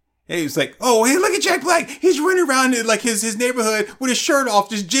like, oh, hey, look at Jack Black. He's running around in like his neighborhood with his shirt off,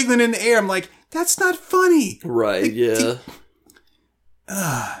 just jiggling in the air. I'm like, that's not funny. Right, like, yeah.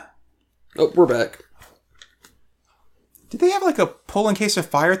 Oh, we're back. Did they have like a pull in case of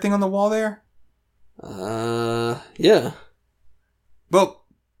fire thing on the wall there? Yeah. Well,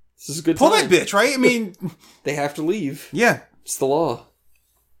 this is a good pull time. that bitch, right? I mean, they have to leave. Yeah. It's the law.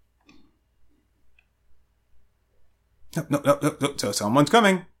 No. So someone's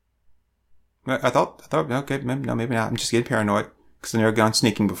coming. I thought, okay, maybe not. I'm just getting paranoid because I've never gone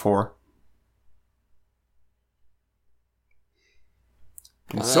sneaking before.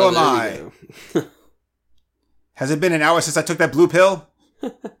 And so am I. Has it been an hour since I took that blue pill?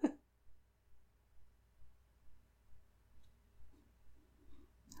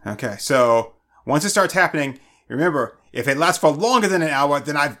 Okay, so once it starts happening, remember, if it lasts for longer than an hour,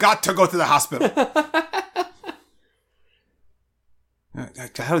 then I've got to go to the hospital.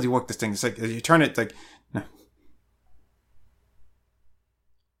 How does he work this thing? It's like, you turn it, it's like, no.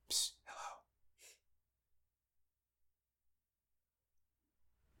 Psst,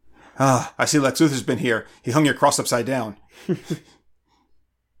 hello. I see Lex Luthor's been here. He hung your cross upside down.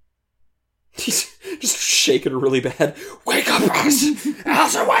 He's just shaking her really bad. Wake up,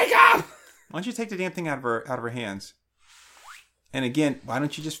 Elsa, wake up! Why don't you take the damn thing out of her hands? And again, why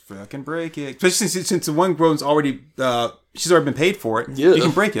don't you just fucking break it? Especially since the one grown's already, she's already been paid for it. Yeah. You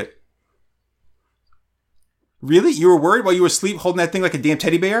can break it. Really? You were worried while you were asleep holding that thing like a damn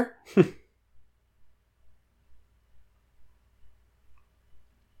teddy bear?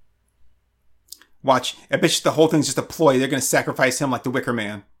 Watch. I bet you the whole thing's just a ploy. They're going to sacrifice him like the Wicker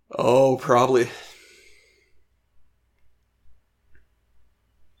Man. Oh, probably.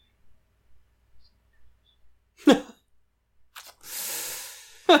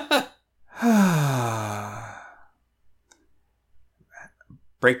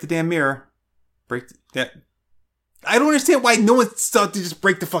 Break the damn mirror. I don't understand why no one thought to just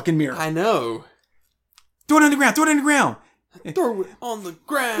break the fucking mirror. I know. Throw it on the ground. Throw it on the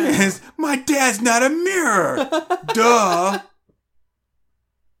ground. Yes, my dad's not a mirror. Duh.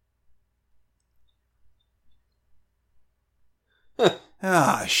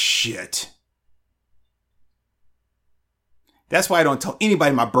 Shit. That's why I don't tell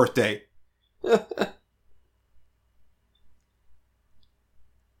anybody my birthday.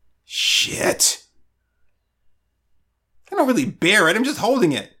 Shit. I don't really bear it. I'm just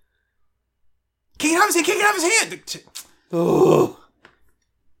holding it. Kick it out of his hand. Oh.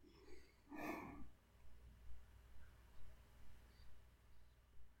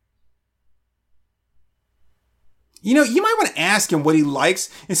 You know, you might want to ask him what he likes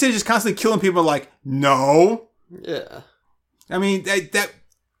instead of just constantly killing people like, no. Yeah. I mean,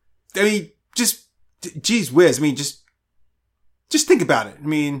 just, geez whiz. I mean, just think about it. I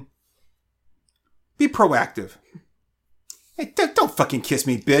mean, be proactive. Hey, don't fucking kiss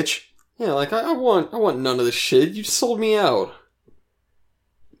me, bitch. Yeah, like, I want none of this shit. You just sold me out.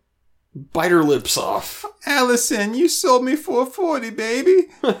 Bite her lips off. Allison, you sold me for $40, baby.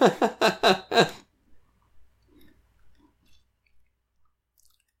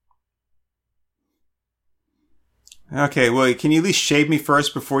 Okay, well, can you at least shave me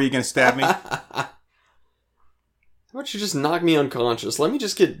first before you're going to stab me? How about you just knock me unconscious? Let me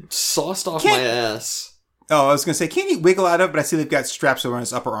just get sauced off my ass. Oh, I was going to say, can't he wiggle out of it? But I see they've got straps over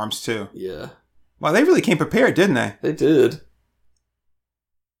his upper arms, too. Yeah. Wow, they really came prepared, didn't they? They did.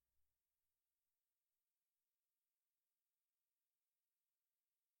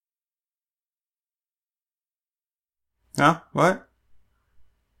 Huh? What?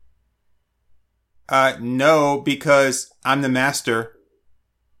 No, because I'm the master.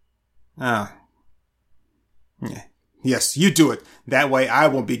 Oh. Yeah. Yes, you do it. That way I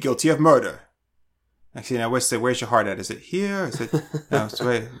won't be guilty of murder. Actually, now where's your heart at? Is it here? Is it... No, it's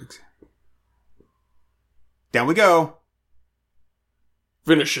way... Down we go.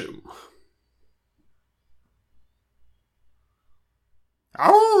 Finish him.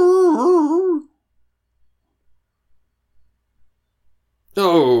 Oh.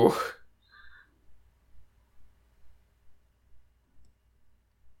 Oh.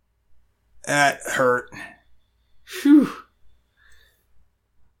 That hurt. Phew.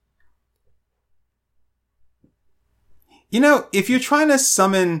 You know, if you're trying to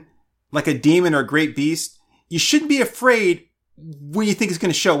summon like a demon or a great beast, you shouldn't be afraid when you think it's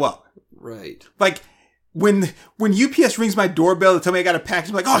going to show up. Right. Like, when UPS rings my doorbell to tell me I got a package,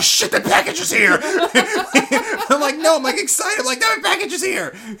 I'm like, oh shit, the package is here. I'm like, no, I'm like excited. I'm like, no, the package is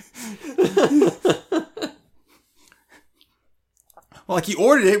here. Well, like, he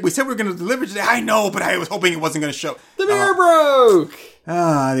ordered it. We said we were going to deliver it today. I know, but I was hoping it wasn't going to show. The mirror broke.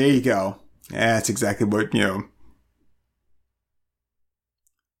 Ah, there you go. Yeah, that's exactly what, you know.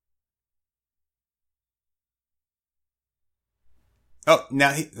 Oh,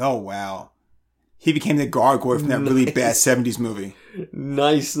 now oh, wow. He became the gargoyle from that really bad 70s movie.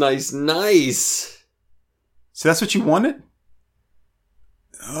 Nice, nice, nice. So that's what you wanted?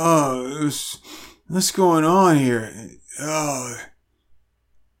 Oh, what's going on here? Oh,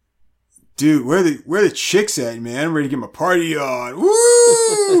 dude, where the chicks at, man? I'm ready to get my party on.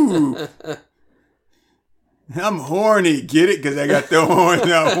 Woo! I'm horny. Get it? Because I got the horn.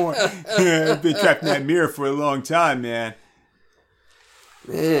 I've been trapped in that mirror for a long time, man.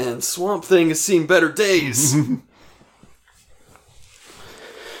 Man, Swamp Thing has seen better days.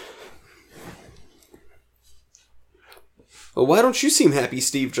 Well, why don't you seem happy,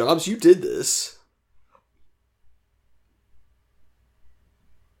 Steve Jobs? You did this.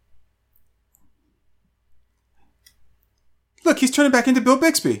 Look, he's turning back into Bill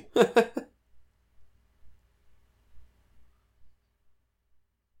Bixby.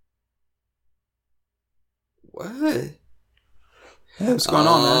 What? What's going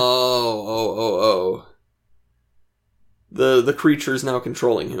on, man? Oh. The creature is now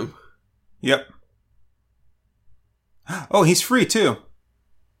controlling him. Yep. Oh, he's free, too.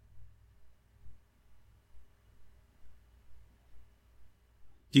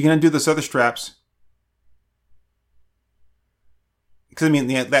 You gonna do those other straps? Because, I mean,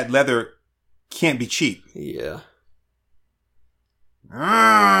 that leather can't be cheap. Yeah.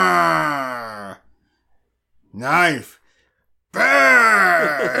 Ah, knife.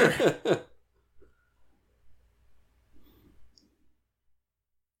 Burn!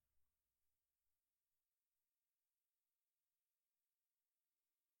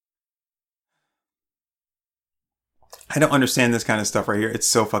 I don't understand this kind of stuff right here. It's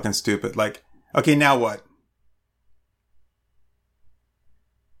so fucking stupid. Like, okay, now what?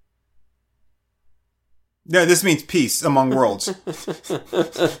 No, this means peace among worlds.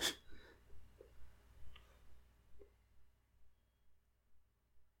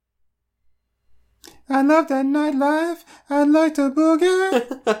 I love that nightlife. I'd like to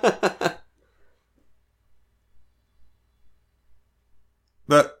boogie.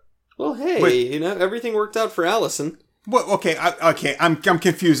 But, well, hey, wait. you know, everything worked out for Allison. What? Okay, I'm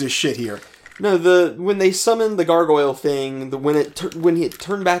confused as shit here. No, when they summoned the gargoyle thing, when it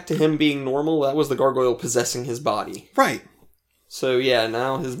turned back to him being normal, that was the gargoyle possessing his body. Right. So yeah,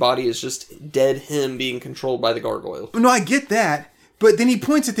 now his body is just dead him being controlled by the gargoyle. No, I get that, but then he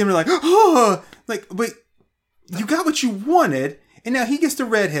points at them and like, oh, like, wait, you got what you wanted, and now he gets the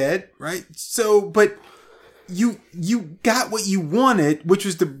redhead, right? So, but you got what you wanted, which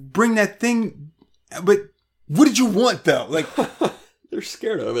was to bring that thing. But what did you want though? Like, they're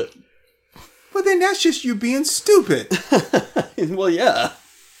scared of it. Well, then that's just you being stupid. Well, yeah.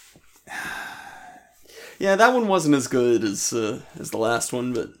 Yeah, that one wasn't as good as the last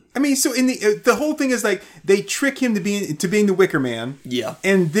one, but I mean, so in the whole thing is like they trick him to being the Wicker Man. yeah,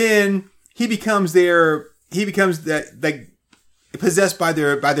 and then he becomes that like possessed by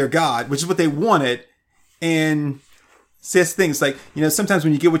their god, which is what they wanted, and says things like, sometimes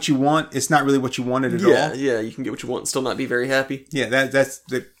when you get what you want, it's not really what you wanted at all. Yeah, you can get what you want and still not be very happy. Yeah, that's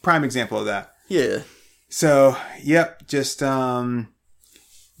the prime example of that. Yeah. So, yep, just damn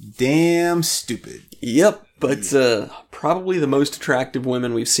stupid. Yep, but probably the most attractive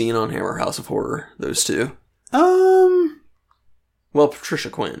women we've seen on Hammer House of Horror, those two. Well, Patricia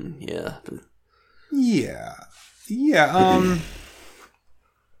Quinn, yeah. Yeah. Yeah,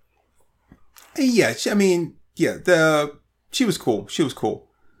 yeah, I mean, yeah, she was cool. She was cool.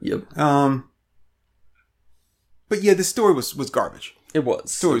 Yep. But yeah, the story was garbage. It was. The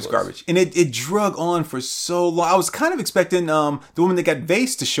story was garbage. And it drug on for so long. I was kind of expecting the woman that got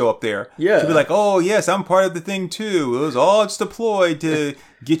Vase to show up there. Yeah. To be like, oh, yes, I'm part of the thing, too. It was all just deployed to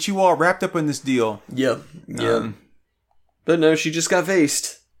get you all wrapped up in this deal. Yep. Yeah. But no, she just got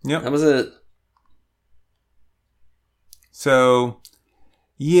Vased. Yep. That was it. So,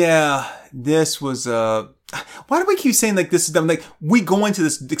 yeah, this was... why do we keep saying like this is dumb? Like, we go into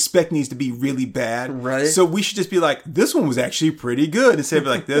this expecting these to be really bad. Right. So we should just be like, this one was actually pretty good. Instead of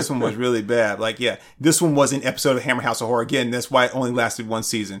like, this one was really bad. Like, yeah, this one was an episode of Hammer House of Horror. Again, that's why it only lasted one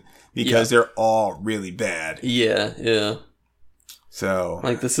season. Because they're all really bad. Yeah. So.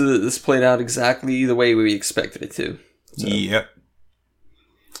 Like, this played out exactly the way we expected it to. So. Yep.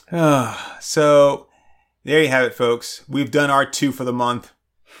 So, there you have it, folks. We've done our 2 for the month.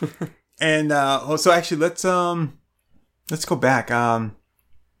 And so actually, let's go back. I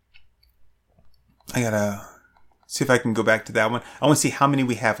gotta see if I can go back to that one. I want to see how many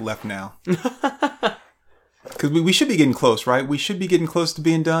we have left now. Because we should be getting close, right? We should be getting close to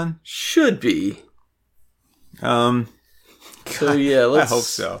being done. Should be. So yeah, I hope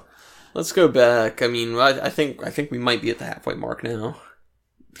so. Let's go back. I mean, I think we might be at the halfway mark now.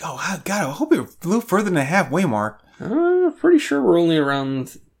 Oh God! I hope we're a little further than the halfway mark. Pretty sure we're only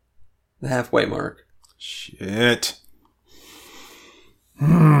around the halfway mark. Shit.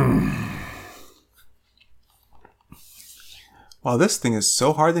 Wow, this thing is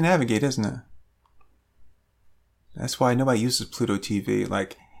so hard to navigate, isn't it? That's why nobody uses Pluto TV.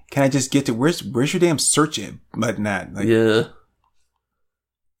 Like, can I just get to where's your damn search button at? Like, yeah.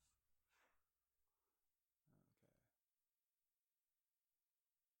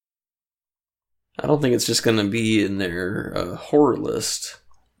 I don't think it's just going to be in their horror list.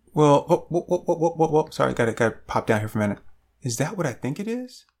 Well, whoa. Sorry, gotta pop down here for a minute. Is that what I think it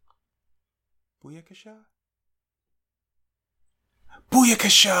is? Booyakasha?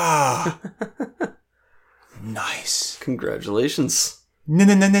 Booyakasha! Nice. Congratulations.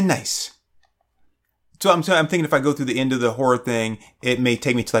 Nice. So I'm thinking if I go through the end of the horror thing, it may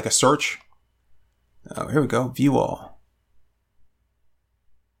take me to like a search. Oh, here we go. View all.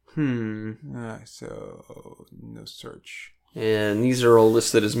 Alright, so no search. And these are all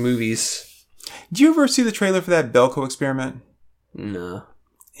listed as movies. Did you ever see the trailer for that Belko experiment? No.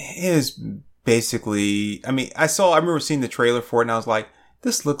 It is basically, I remember seeing the trailer for it and I was like,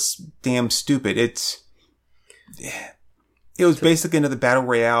 this looks damn stupid. It was basically another Battle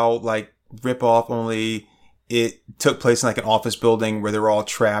Royale, like, rip-off, only it took place in, like, an office building where they were all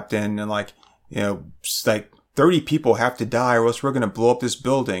trapped in, and, like, like, 30 people have to die or else we're going to blow up this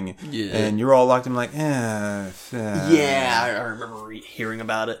building. Yeah. And you're all locked in like, Yeah, I remember hearing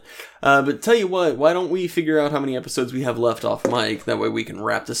about it. But tell you what, why don't we figure out how many episodes we have left off mic? That way we can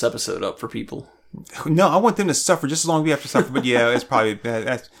wrap this episode up for people. No, I want them to suffer just as long as we have to suffer. But yeah, it's probably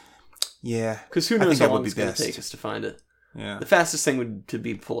bad. Yeah. Because who knows how long it's going to take us to find it. Yeah. The fastest thing would to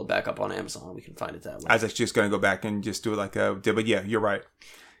be pull it back up on Amazon. We can find it that way. I was actually just going to go back and just do it like but yeah, you're right.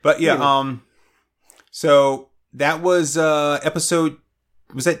 But yeah, so that was episode,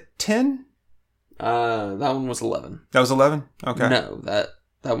 was that 10? That one was 11. That was 11? Okay. No, that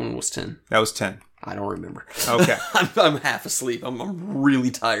one was 10. That was 10. I don't remember. Okay. I'm half asleep. I'm really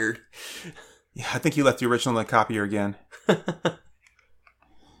tired. Yeah, I think you left the original in the copier again.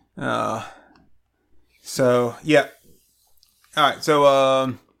 So, yeah. Alright,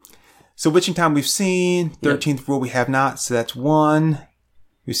 so Witching Time we've seen. 13th Rule we have not, so that's 1.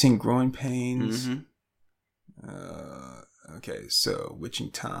 We've seen Growing Pains. Mm-hmm. Okay, so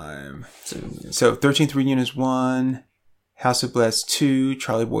Witching Time. So 13th Reunion is 1. House of Bless 2.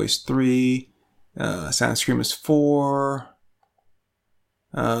 Charlie Boys 3. Silent Scream was 4.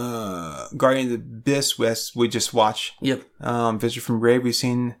 Guardian of the Abyss, we just watched. Yep. Visitor from Grave, we've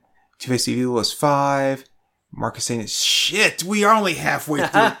seen. Two-Face Evil was 5. Marcus saying, shit, we are only halfway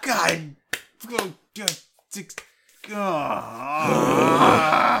through. God.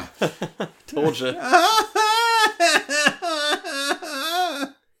 Told you.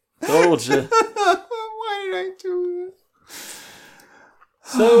 Told you. Why did I do this?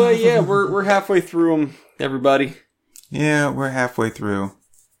 So, yeah, we're halfway through them, everybody. Yeah, we're halfway through.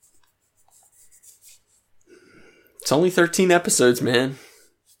 It's only 13 episodes, man.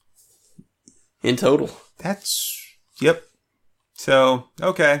 In total. Yep. So,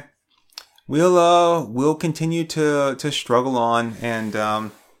 okay. We'll continue to struggle on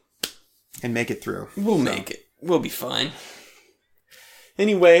and make it through. We'll make it. We'll be fine.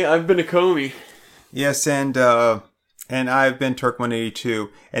 Anyway, I've been a Comey. Yes, and I've been Turk 182,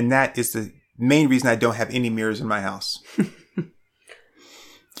 and that is the main reason I don't have any mirrors in my house.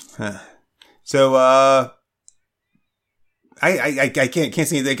 So, I can't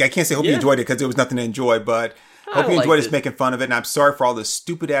say anything. I can't say hope you enjoyed it because there was nothing to enjoy, but hope you enjoyed us making fun of it. And I'm sorry for all the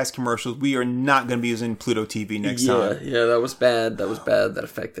stupid ass commercials. We are not going to be using Pluto TV next time. Yeah, that was bad. That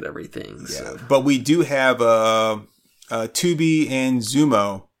affected everything. Yeah, so. But we do have Tubi and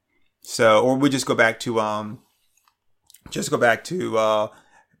Zumo. So, or we just go back to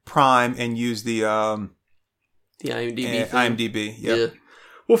Prime and use the IMDb. IMDb. Yep. Yeah,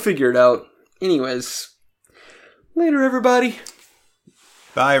 we'll figure it out. Anyways, later, everybody.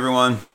 Bye, everyone.